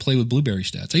go in and play with Blueberry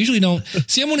stats. I usually don't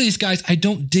see. I'm one of these guys. I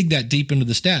don't dig that deep into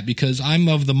the stat because I'm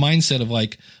of the mindset of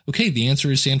like, okay, the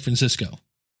answer is San Francisco.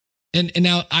 And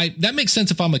now that makes sense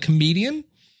if I'm a comedian.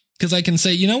 Because I can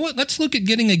say, you know what, let's look at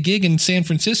getting a gig in San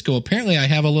Francisco. Apparently I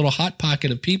have a little hot pocket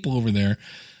of people over there.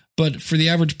 But for the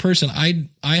average person,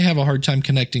 I have a hard time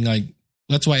connecting.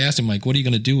 That's why I asked him, like, what are you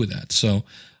going to do with that? So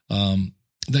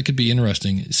that could be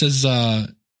interesting. It says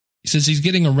he says he's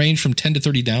getting a range from 10 to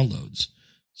 30 downloads.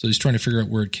 So he's trying to figure out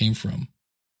where it came from.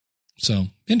 So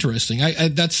interesting.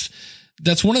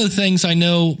 That's one of the things I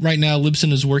know right now.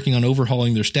 Libsyn is working on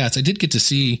overhauling their stats. I did get to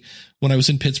see when I was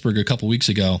in Pittsburgh a couple weeks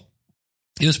ago.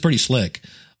 It was pretty slick.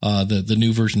 The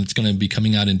new version that's going to be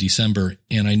coming out in December.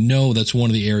 And I know that's one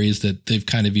of the areas that they've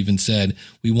kind of even said,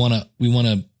 we want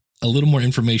a little more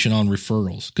information on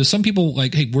referrals. Cause some people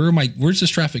like, hey, where's this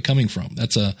traffic coming from?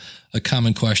 That's a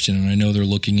common question. And I know they're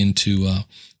looking into,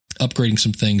 upgrading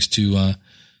some things to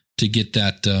get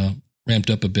that, ramped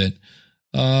up a bit.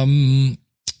 Well,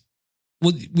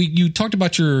 you talked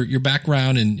about your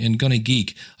background in Gonna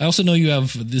Geek. I also know you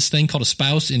have this thing called a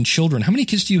spouse and children. How many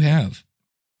kids do you have?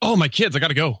 Oh, my kids! I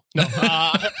gotta go. No,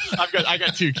 I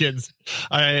got 2 kids.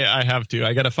 I have 2.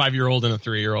 I got a 5-year-old and a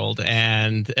 3-year-old,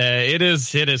 and it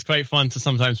is quite fun to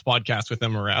sometimes podcast with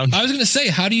them around. I was going to say,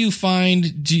 how do you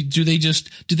find? Do they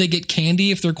get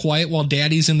candy if they're quiet while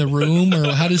Daddy's in the room,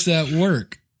 or how does that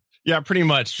work? Yeah, pretty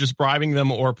much just bribing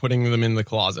them or putting them in the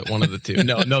closet. One of the two.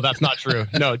 No, that's not true.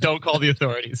 No, don't call the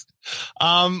authorities.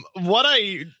 What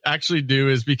I actually do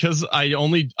is, because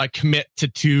I commit to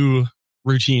 2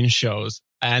 routine shows,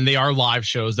 and they are live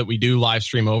shows that we do live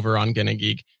stream over on Gonna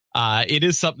Geek. It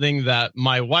is something that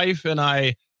my wife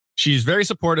and she's very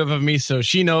supportive of me. So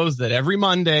she knows that every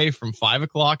Monday from 5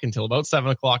 o'clock until about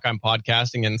 7 o'clock, I'm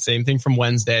podcasting, and same thing from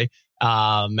Wednesday.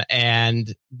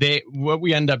 And what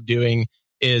we end up doing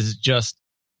is just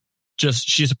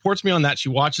she supports me on that. She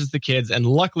watches the kids, and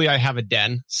luckily I have a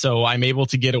den, so I'm able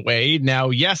to get away. Now,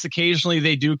 yes, occasionally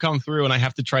they do come through and I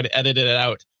have to try to edit it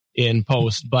out in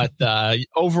post, but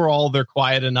overall they're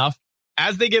quiet enough.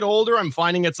 As they get older, I'm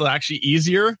finding it's actually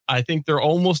easier. I think they're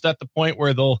almost at the point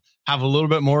where they'll have a little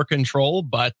bit more control,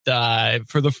 but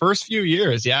for the first few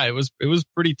years, yeah, it was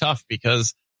pretty tough,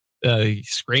 because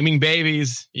screaming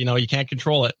babies, you can't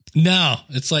control it. No,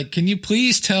 it's like, can you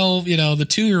please tell the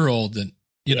 2-year-old that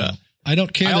know, I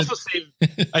don't care.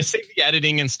 I save the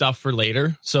editing and stuff for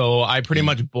later, so I pretty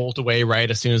much bolt away right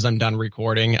as soon as I'm done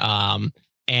recording,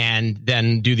 and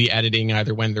then do the editing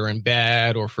either when they're in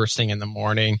bed or first thing in the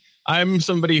morning. I'm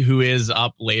somebody who is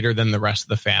up later than the rest of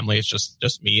the family. It's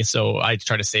just me, so I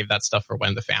try to save that stuff for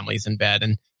when the family's in bed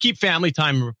and keep family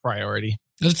time a priority.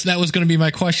 That was going to be my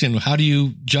question. How do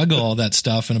you juggle all that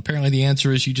stuff? And apparently the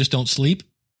answer is you just don't sleep.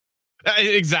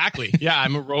 Exactly. Yeah,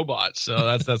 I'm a robot,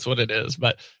 so that's what it is.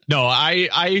 But no,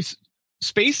 I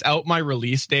space out my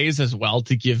release days as well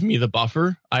to give me the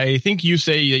buffer. I think you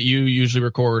say that you usually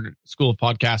record School of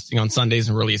Podcasting on Sundays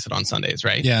and release it on Sundays,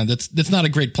 right? Yeah, that's not a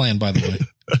great plan, by the way.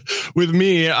 With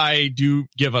me, I do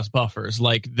give us buffers.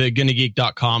 Like the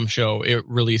GonnaGeek.com show, it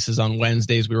releases on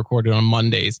Wednesdays. We record it on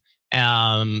Mondays.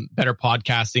 Better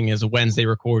Podcasting is a Wednesday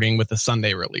recording with a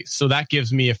Sunday release. So that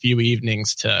gives me a few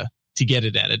evenings to get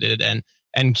it edited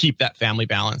and keep that family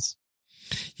balance.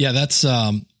 Yeah, that's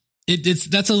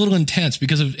that's a little intense,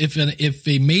 because if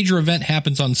a major event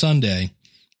happens on Sunday,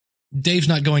 Dave's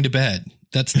not going to bed.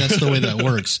 That's the way that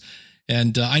works.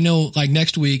 And I know, like,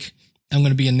 next week I'm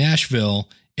going to be in Nashville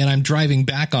and I'm driving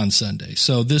back on Sunday.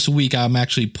 So this week I'm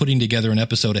actually putting together an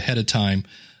episode ahead of time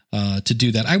to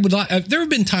do that. There have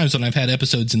been times when I've had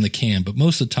episodes in the can, but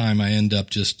most of the time I end up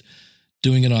just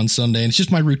doing it on Sunday, and it's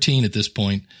just my routine at this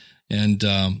point. And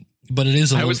but it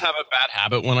is. I always have a bad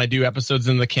habit when I do episodes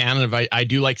in the can, and if I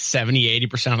do like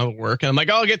 70-80% of the work, and I'm like,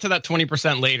 oh, I'll get to that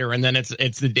 20% later, and then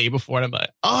it's the day before, and I'm like,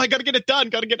 oh, I got to get it done,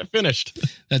 got to get it finished.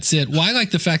 That's it. Well, I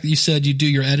like the fact that you said you do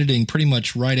your editing pretty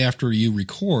much right after you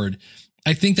record.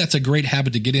 I think that's a great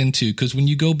habit to get into, because when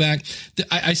you go back,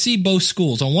 I see both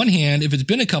schools. On one hand, if it's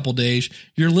been a couple days,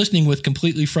 you're listening with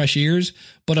completely fresh ears.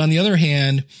 But on the other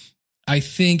hand, I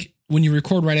think when you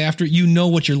record right after, you know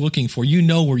what you're looking for. You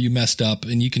know where you messed up,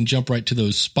 and you can jump right to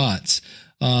those spots.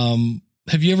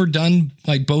 Have you ever done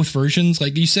like both versions?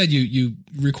 Like you said, you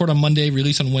record on Monday,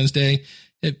 release on Wednesday.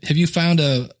 Have you found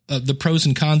the pros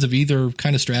and cons of either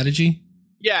kind of strategy?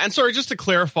 Yeah, and sorry, just to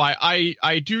clarify,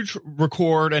 I do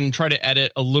record and try to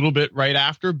edit a little bit right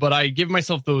after, but I give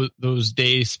myself those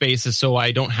day spaces so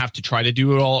I don't have to try to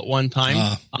do it all at one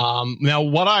time. Now,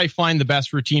 what I find the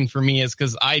best routine for me is,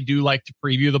 because I do like to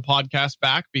preview the podcast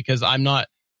back, because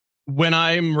when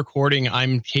I'm recording,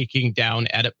 I'm taking down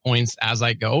edit points as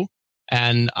I go,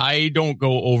 and I don't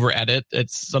go over edit.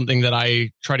 It's something that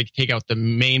I try to take out the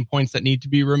main points that need to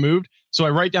be removed. So I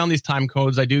write down these time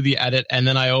codes, I do the edit, and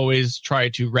then I always try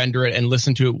to render it and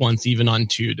listen to it once, even on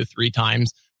 2 to 3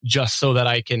 times, just so that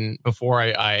I can, before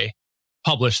I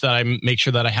publish, that I make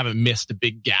sure that I haven't missed a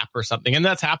big gap or something. And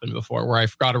that's happened before, where I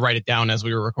forgot to write it down as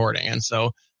we were recording. And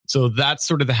so that's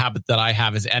sort of the habit that I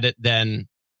have, is edit, then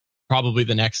probably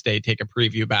the next day take a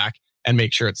preview back and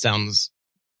make sure it sounds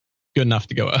good enough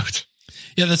to go out.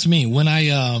 Yeah, that's me. When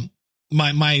I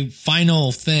my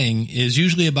final thing is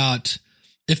usually about,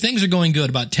 if things are going good,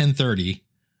 about 10:30,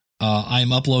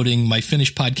 I'm uploading my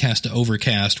finished podcast to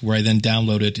Overcast, where I then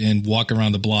download it and walk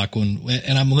around the block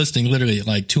and I'm listening literally at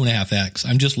like 2.5x.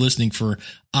 I'm just listening for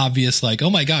obvious, like, oh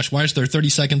my gosh, why is there 30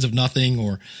 seconds of nothing,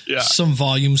 or some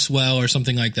volume swell or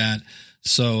something like that.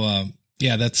 So,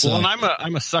 yeah, that's well, and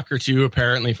I'm a sucker too,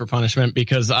 apparently, for punishment,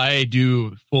 because I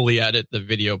do fully edit the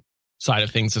video side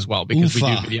of things as well, because we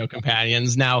do video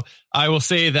companions. Now, I will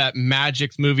say that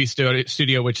Magic's Movie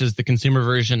Studio, which is the consumer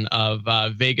version of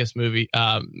Vegas Pro,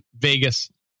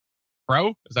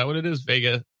 is that what it is?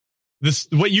 Vegas.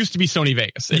 what used to be Sony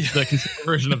Vegas. It's the consumer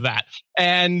version of that.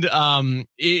 And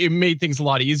it made things a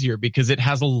lot easier because it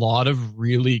has a lot of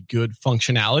really good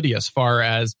functionality as far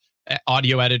as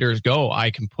audio editors go.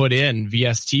 I can put in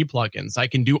VST plugins. I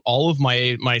can do all of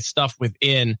my stuff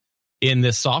in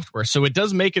this software. So it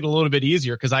does make it a little bit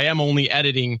easier because I am only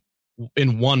editing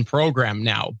in one program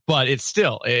now, but it's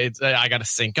I got to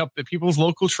sync up the people's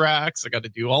local tracks. I got to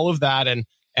do all of that.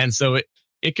 And so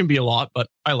it can be a lot, but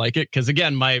I like it because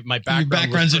again, my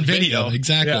background's in video.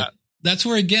 Exactly. Yeah. That's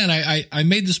where, again, I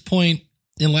made this point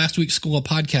in last week's School of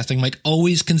Podcasting, like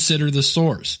always consider the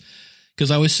source. Because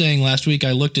I was saying last week,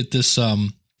 I looked at this,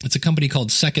 it's a company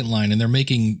called Second Line, and they're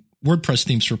making WordPress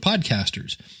themes for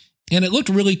podcasters. And it looked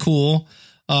really cool.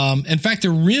 In fact,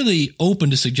 they're really open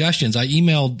to suggestions. I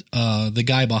emailed the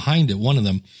guy behind it, one of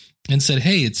them, and said,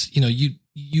 hey, it's,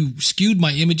 you skewed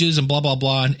my images and blah, blah,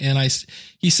 blah. And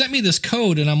he sent me this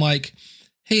code, and I'm like,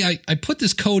 hey, I put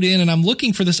this code in and I'm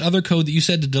looking for this other code that you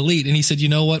said to delete. And he said, you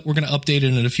know what? We're going to update it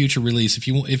in a future release.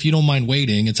 If you don't mind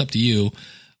waiting, it's up to you.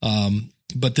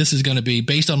 But this is going to be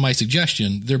based on my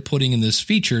suggestion. They're putting in this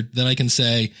feature that I can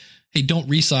say, hey, don't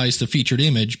resize the featured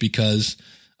image, because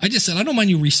I just said, I don't mind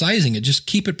you resizing it. Just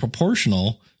keep it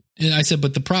proportional. And I said,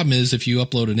 but the problem is if you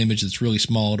upload an image that's really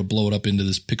small, to blow it up into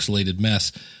this pixelated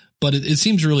mess. But it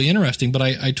seems really interesting. But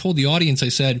I told the audience, I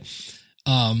said,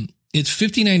 it's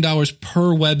 $59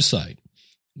 per website,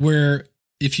 where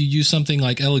if you use something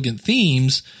like Elegant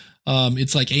Themes,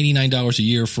 it's like $89 a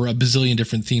year for a bazillion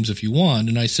different themes if you want.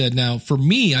 And I said, now for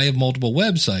me, I have multiple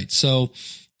websites. So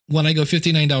when I go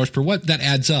 $59 per web, that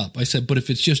adds up. I said, but if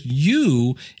it's just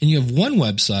you and you have one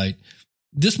website,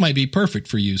 this might be perfect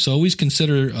for you. So always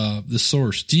consider the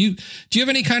source. Do you have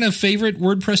any kind of favorite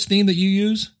WordPress theme that you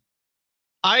use?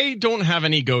 I don't have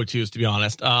any go-tos, to be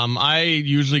honest. I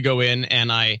usually go in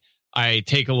and I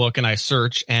take a look and I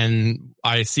search and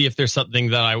I see if there's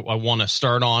something that I want to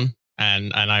start on.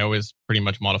 And I always pretty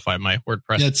much modify my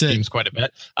WordPress themes quite a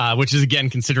bit, which is,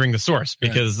 again, considering the source,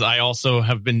 because I also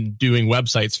have been doing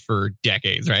websites for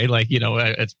decades, right? Like,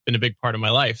 it's been a big part of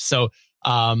my life. So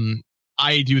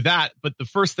I do that. But the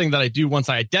first thing that I do once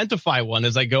I identify one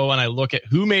is I go and I look at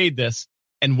who made this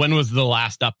and when was the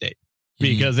last update.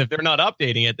 Because if they're not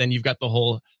updating it, then you've got the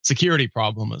whole security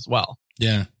problem as well.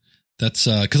 Yeah. That's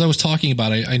because I was talking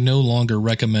about, I no longer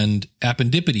recommend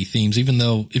Appendipity themes, even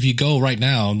though if you go right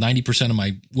now, 90% of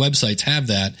my websites have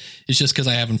that. It's just because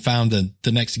I haven't found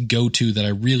the next go-to that I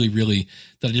really,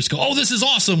 that I just go, oh, this is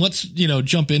awesome. Let's,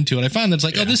 jump into it. I found that it's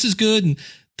like, oh, this is good. And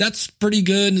that's pretty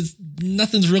good.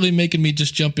 Nothing's really making me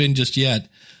just jump in just yet.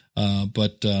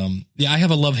 But I have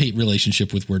a love-hate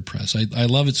relationship with WordPress. I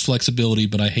love its flexibility,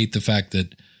 but I hate the fact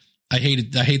that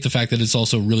it's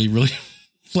also really, really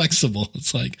flexible.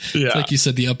 It's like you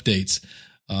said, the updates.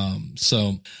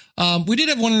 We did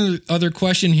have one other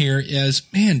question here as,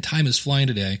 man, time is flying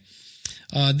today.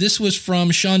 This was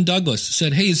from Sean Douglas.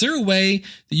 Said, hey, is there a way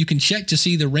that you can check to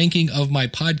see the ranking of my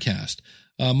podcast?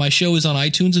 My show is on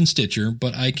iTunes and Stitcher,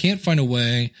 but I can't find a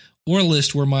way or a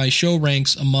list where my show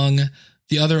ranks among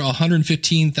the other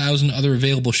 115,000 other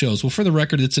available shows. Well, for the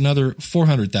record, it's another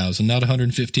 400,000, not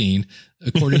 115,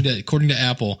 according to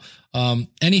Apple.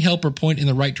 Any help or point in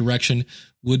the right direction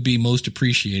would be most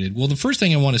appreciated. Well, the first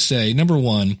thing I want to say, number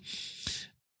one,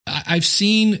 I've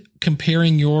seen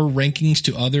comparing your rankings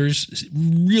to others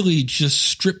really just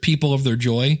strip people of their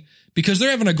joy, because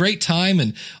they're having a great time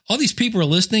and all these people are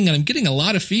listening and I'm getting a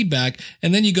lot of feedback.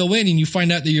 And then you go in and you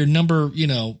find out that you're number,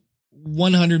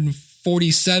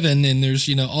 147 and there's,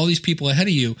 all these people ahead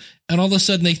of you, and all of a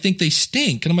sudden they think they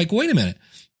stink. And I'm like, wait a minute.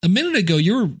 A minute ago,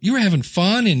 you were having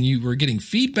fun and you were getting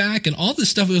feedback and all this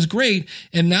stuff. It was great.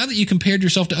 And now that you compared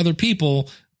yourself to other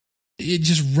people, it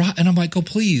just rot. And I'm like, oh,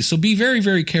 please. So be very,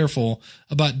 very careful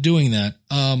about doing that.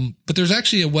 But there's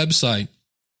actually a website.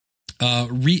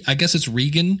 I guess it's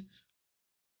Regan.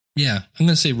 Yeah, I'm going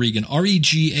to say Regan,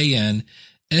 REGAN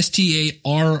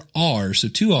STARR. So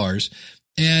 2 R's.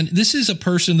 And this is a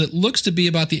person that looks to be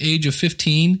about the age of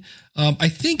 15. I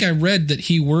think I read that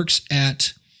he works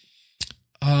at,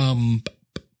 my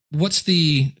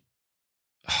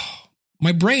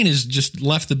brain has just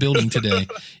left the building today.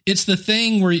 It's the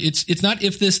thing where it's not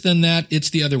if this, then that. It's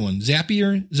the other one.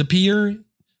 Zapier, whatever.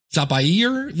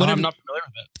 I'm not familiar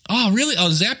with it. Oh, really? Oh,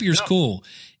 Zapier's cool.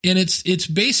 And it's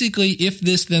basically if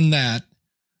this, then that,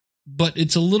 but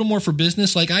it's a little more for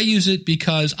business. Like I use it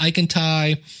because I can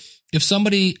tie, if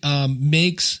somebody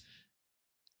makes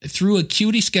through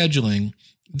Acuity scheduling,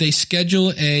 they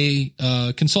schedule a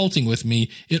consulting with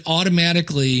me, it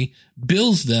automatically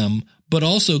bills them, but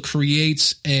also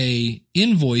creates a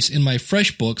invoice in my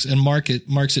FreshBooks and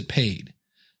marks it paid.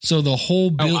 So the whole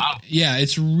build, yeah,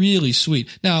 it's really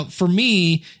sweet. Now for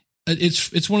me,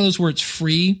 it's one of those where it's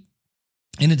free,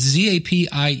 and it's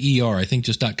Zapier, I think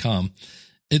just .com.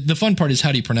 The fun part is,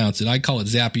 how do you pronounce it? I call it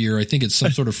Zapier. I think it's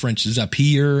some sort of French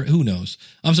Zapier. Who knows?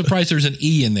 I'm surprised there's an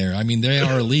E in there. I mean, they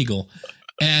are illegal.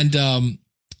 And,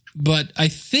 but I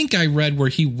think I read where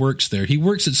he works there. He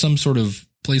works at some sort of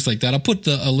place like that. I'll put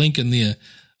a link in the,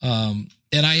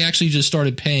 and I actually just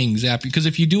started paying Zapier, because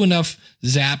if you do enough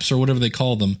Zaps or whatever they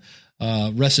call them,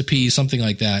 recipes, something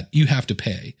like that, you have to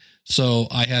pay. So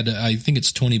I think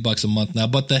it's $20 a month now,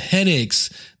 but the headaches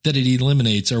that it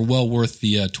eliminates are well worth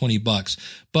the $20.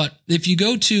 But if you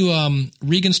go to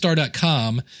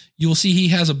regenstar.com, you will see he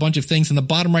has a bunch of things. In the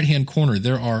bottom right-hand corner,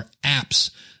 there are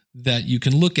apps that you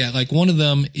can look at. Like one of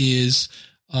them is,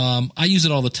 I use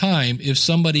it all the time. If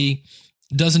somebody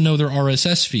doesn't know their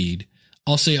RSS feed,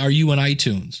 I'll say, are you on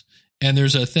iTunes? And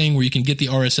there's a thing where you can get the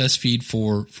RSS feed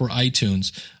for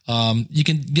iTunes. You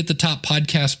can get the top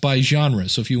podcast by genre.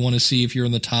 So if you want to see if you're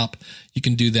in the top, you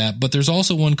can do that. But there's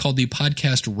also one called the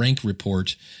Podcast Rank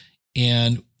Report.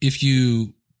 And if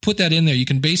you put that in there, you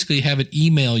can basically have it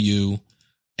email you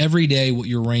every day what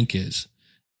your rank is.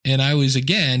 And I always,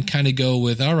 again, kind of go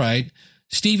with, all right,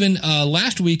 Stephen,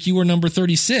 last week you were number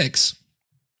 36,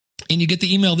 and you get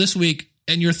the email this week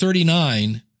and you're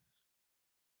 39.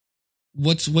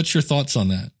 What's your thoughts on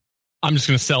that? I'm just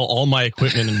going to sell all my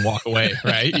equipment and walk away,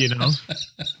 right? You know,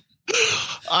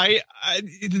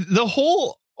 the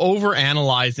whole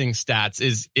over-analyzing stats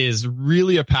is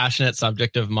really a passionate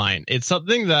subject of mine. It's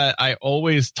something that I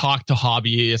always talk to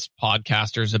hobbyist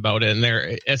podcasters about it.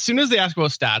 And as soon as they ask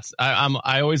about stats,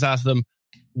 I always ask them,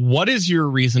 what is your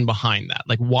reason behind that?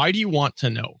 Like, why do you want to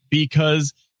know?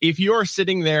 Because if you're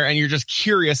sitting there and you're just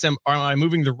curious, am I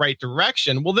moving the right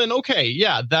direction? Well, then, okay,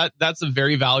 yeah, that's a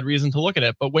very valid reason to look at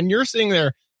it. But when you're sitting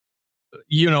there,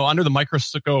 you know, under the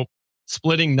microscope,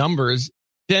 splitting numbers,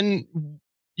 then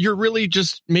you're really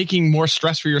just making more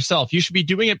stress for yourself. You should be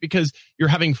doing it because you're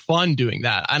having fun doing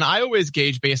that. And I always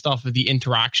gauge based off of the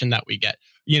interaction that we get,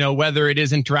 you know, whether it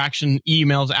is interaction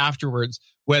emails afterwards,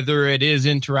 whether it is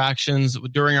interactions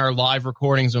during our live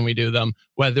recordings when we do them,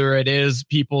 whether it is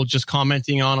people just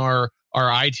commenting on our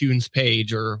iTunes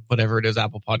page or whatever it is,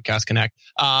 Apple Podcast Connect.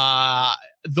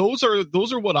 Those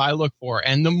are what I look for.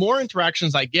 And the more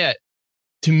interactions I get,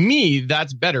 to me,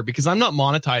 that's better because I'm not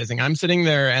monetizing. I'm sitting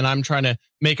there and I'm trying to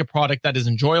make a product that is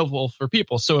enjoyable for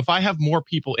people. So if I have more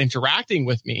people interacting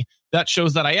with me, that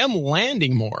shows that I am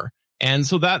landing more. And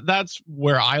so that's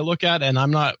where I look at, and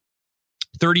I'm not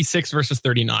 36 versus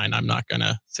 39. I'm not going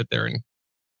to sit there and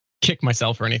kick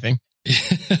myself or anything.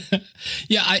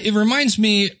 Yeah, it reminds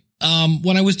me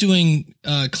when I was doing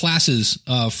classes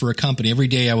for a company, every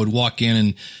day I would walk in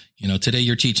and, you know, today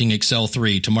you're teaching Excel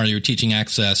 3, tomorrow you're teaching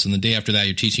Access, and the day after that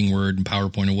you're teaching Word and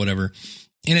PowerPoint or whatever.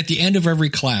 And at the end of every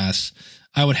class,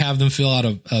 I would have them fill out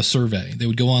a survey. They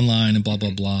would go online and blah,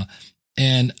 blah, blah.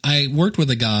 And I worked with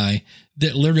a guy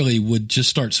that literally would just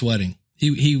start sweating.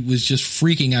 He was just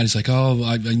freaking out. He's like, oh,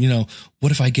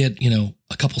 what if I get,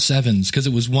 a couple 7s? Because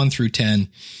it was 1 through 10.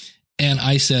 And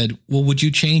I said, well, would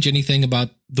you change anything about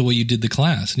the way you did the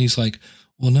class? And he's like,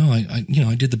 well, no,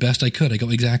 I did the best I could. I go,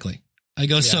 exactly. I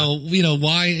go, yeah. So,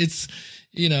 why it's,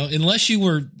 unless you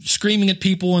were screaming at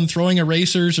people and throwing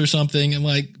erasers or something, and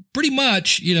like, pretty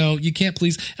much, you can't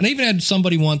please. And I even had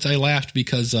somebody once, I laughed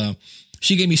because,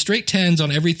 she gave me straight 10s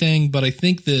on everything, but I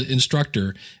think the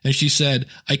instructor, and she said,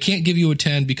 I can't give you a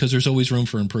 10 because there's always room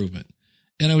for improvement.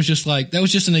 And I was just like, that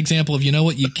was just an example of,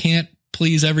 you can't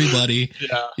please everybody,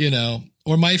 yeah.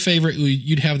 Or my favorite,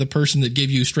 you'd have the person that gave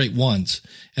you straight 1s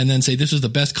and then say, this is the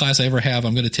best class I ever have.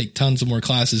 I'm going to take tons of more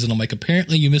classes. And I'm like,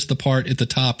 apparently you missed the part at the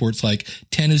top where it's like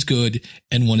 10 is good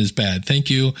and 1 is bad.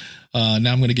 Thank you. Now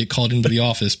I'm going to get called into the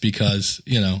office because,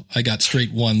 I got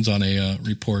straight 1s on a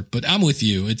report, but I'm with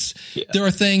you. There are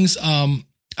things, I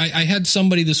had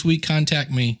somebody this week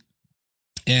contact me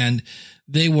and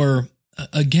they were,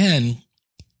 again,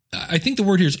 I think the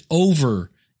word here is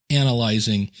over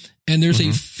analyzing. And there's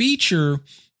a feature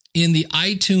in the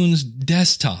iTunes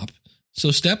desktop.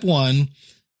 So step 1,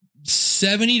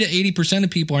 70 to 80%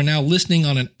 of people are now listening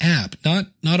on an app,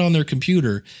 not on their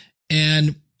computer.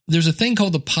 And there's a thing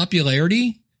called the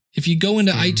popularity. If you go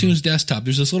into iTunes desktop,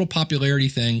 there's this little popularity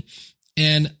thing.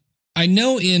 And I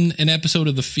know in an episode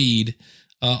of the feed,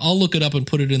 I'll look it up and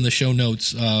put it in the show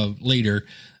notes later,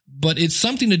 but it's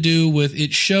something to do with,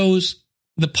 it shows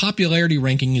the popularity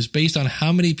ranking is based on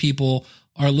how many people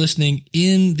are listening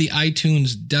in the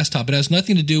iTunes desktop. It has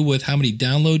nothing to do with how many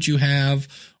downloads you have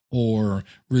or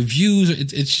reviews.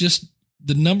 It's just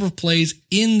the number of plays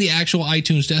in the actual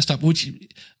iTunes desktop, which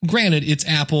granted, it's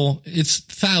Apple, it's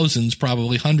thousands,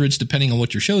 probably hundreds, depending on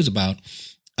what your show's about.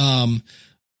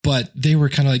 But they were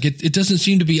kind of like, it doesn't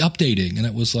seem to be updating. And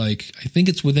it was like, I think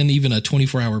it's within even a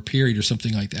 24-hour period or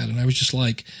something like that. And I was just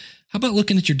like, how about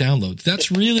looking at your downloads?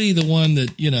 That's really the one that,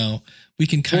 we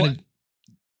can kind of.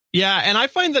 Yeah. And I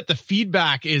find that the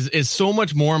feedback is so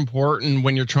much more important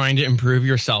when you're trying to improve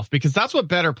yourself, because that's what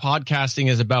better podcasting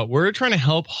is about. We're trying to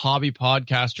help hobby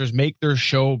podcasters make their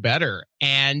show better.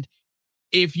 And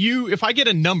if I get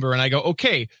a number and I go,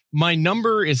 okay, my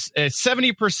number is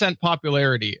 70%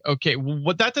 popularity. Okay.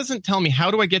 What that doesn't tell me, how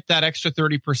do I get that extra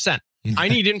 30%? I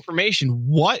need information.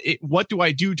 What do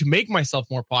I do to make myself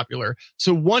more popular?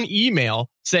 So one email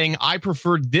saying I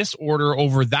preferred this order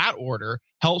over that order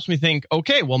helps me think,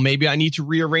 okay, well, maybe I need to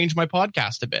rearrange my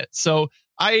podcast a bit. So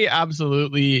I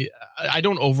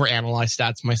don't overanalyze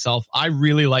stats myself. I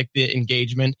really like the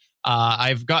engagement.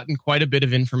 I've gotten quite a bit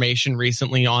of information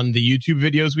recently on the YouTube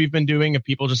videos we've been doing of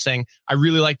people just saying, I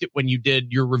really liked it when you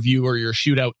did your review or your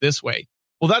shootout this way.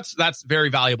 Well, that's very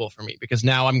valuable for me, because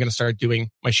now I'm going to start doing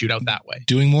my shootout that way.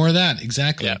 Doing more of that.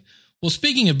 Exactly. Yeah. Well,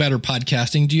 speaking of better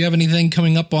podcasting, do you have anything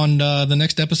coming up on the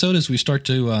next episode as we start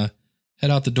to head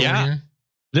out the door here?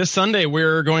 This Sunday,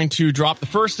 we're going to drop the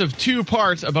first of 2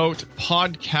 parts about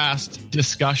podcast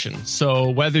discussion. So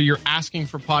whether you're asking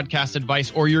for podcast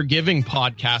advice or you're giving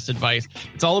podcast advice,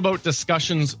 it's all about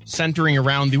discussions centering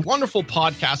around the wonderful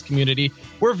podcast community.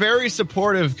 We're a very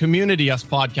supportive community, us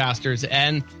podcasters.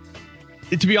 And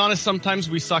to be honest, sometimes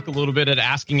we suck a little bit at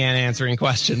asking and answering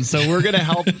questions. So we're going to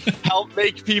help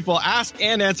make people ask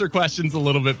and answer questions a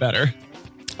little bit better.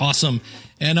 Awesome.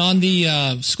 And on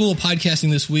the School of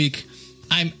Podcasting this week,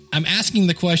 I'm asking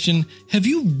the question, have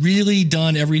you really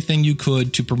done everything you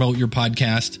could to promote your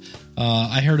podcast?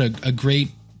 I heard a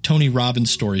great Tony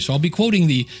Robbins story. So I'll be quoting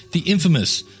the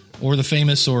infamous or the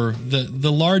famous or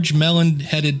the large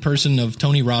melon-headed person of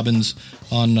Tony Robbins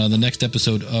on the next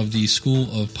episode of the School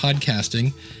of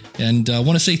Podcasting. And I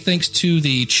want to say thanks to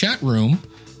the chat room,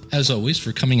 as always,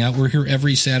 for coming out. We're here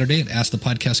every Saturday at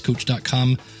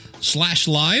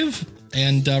askthepodcastcoach.com/live.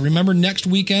 And remember, next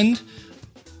weekend,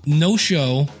 no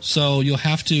show, so you'll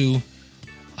have to,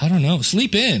 I don't know,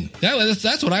 sleep in.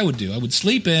 That's what I would do. I would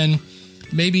sleep in,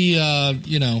 maybe,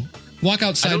 walk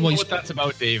outside. I don't know what that's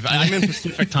about, Dave. I'm in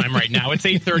Pacific time right now. It's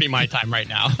 8:30 my time right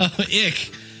now.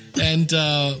 Ick. And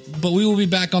but we will be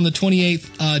back on the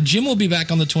 28th. Jim will be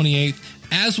back on the 28th,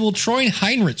 as will Troy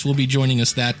Heinrichs will be joining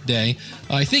us that day.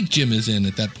 I think Jim is in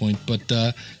at that point. But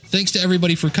thanks to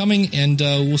everybody for coming, and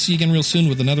we'll see you again real soon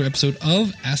with another episode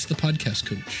of Ask the Podcast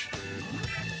Coach.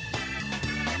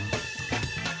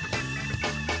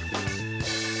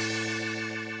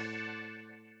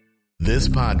 This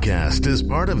podcast is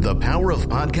part of the Power of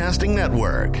Podcasting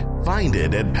Network. Find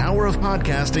it at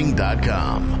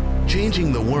powerofpodcasting.com.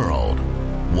 Changing the world,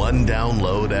 one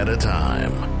download at a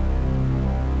time.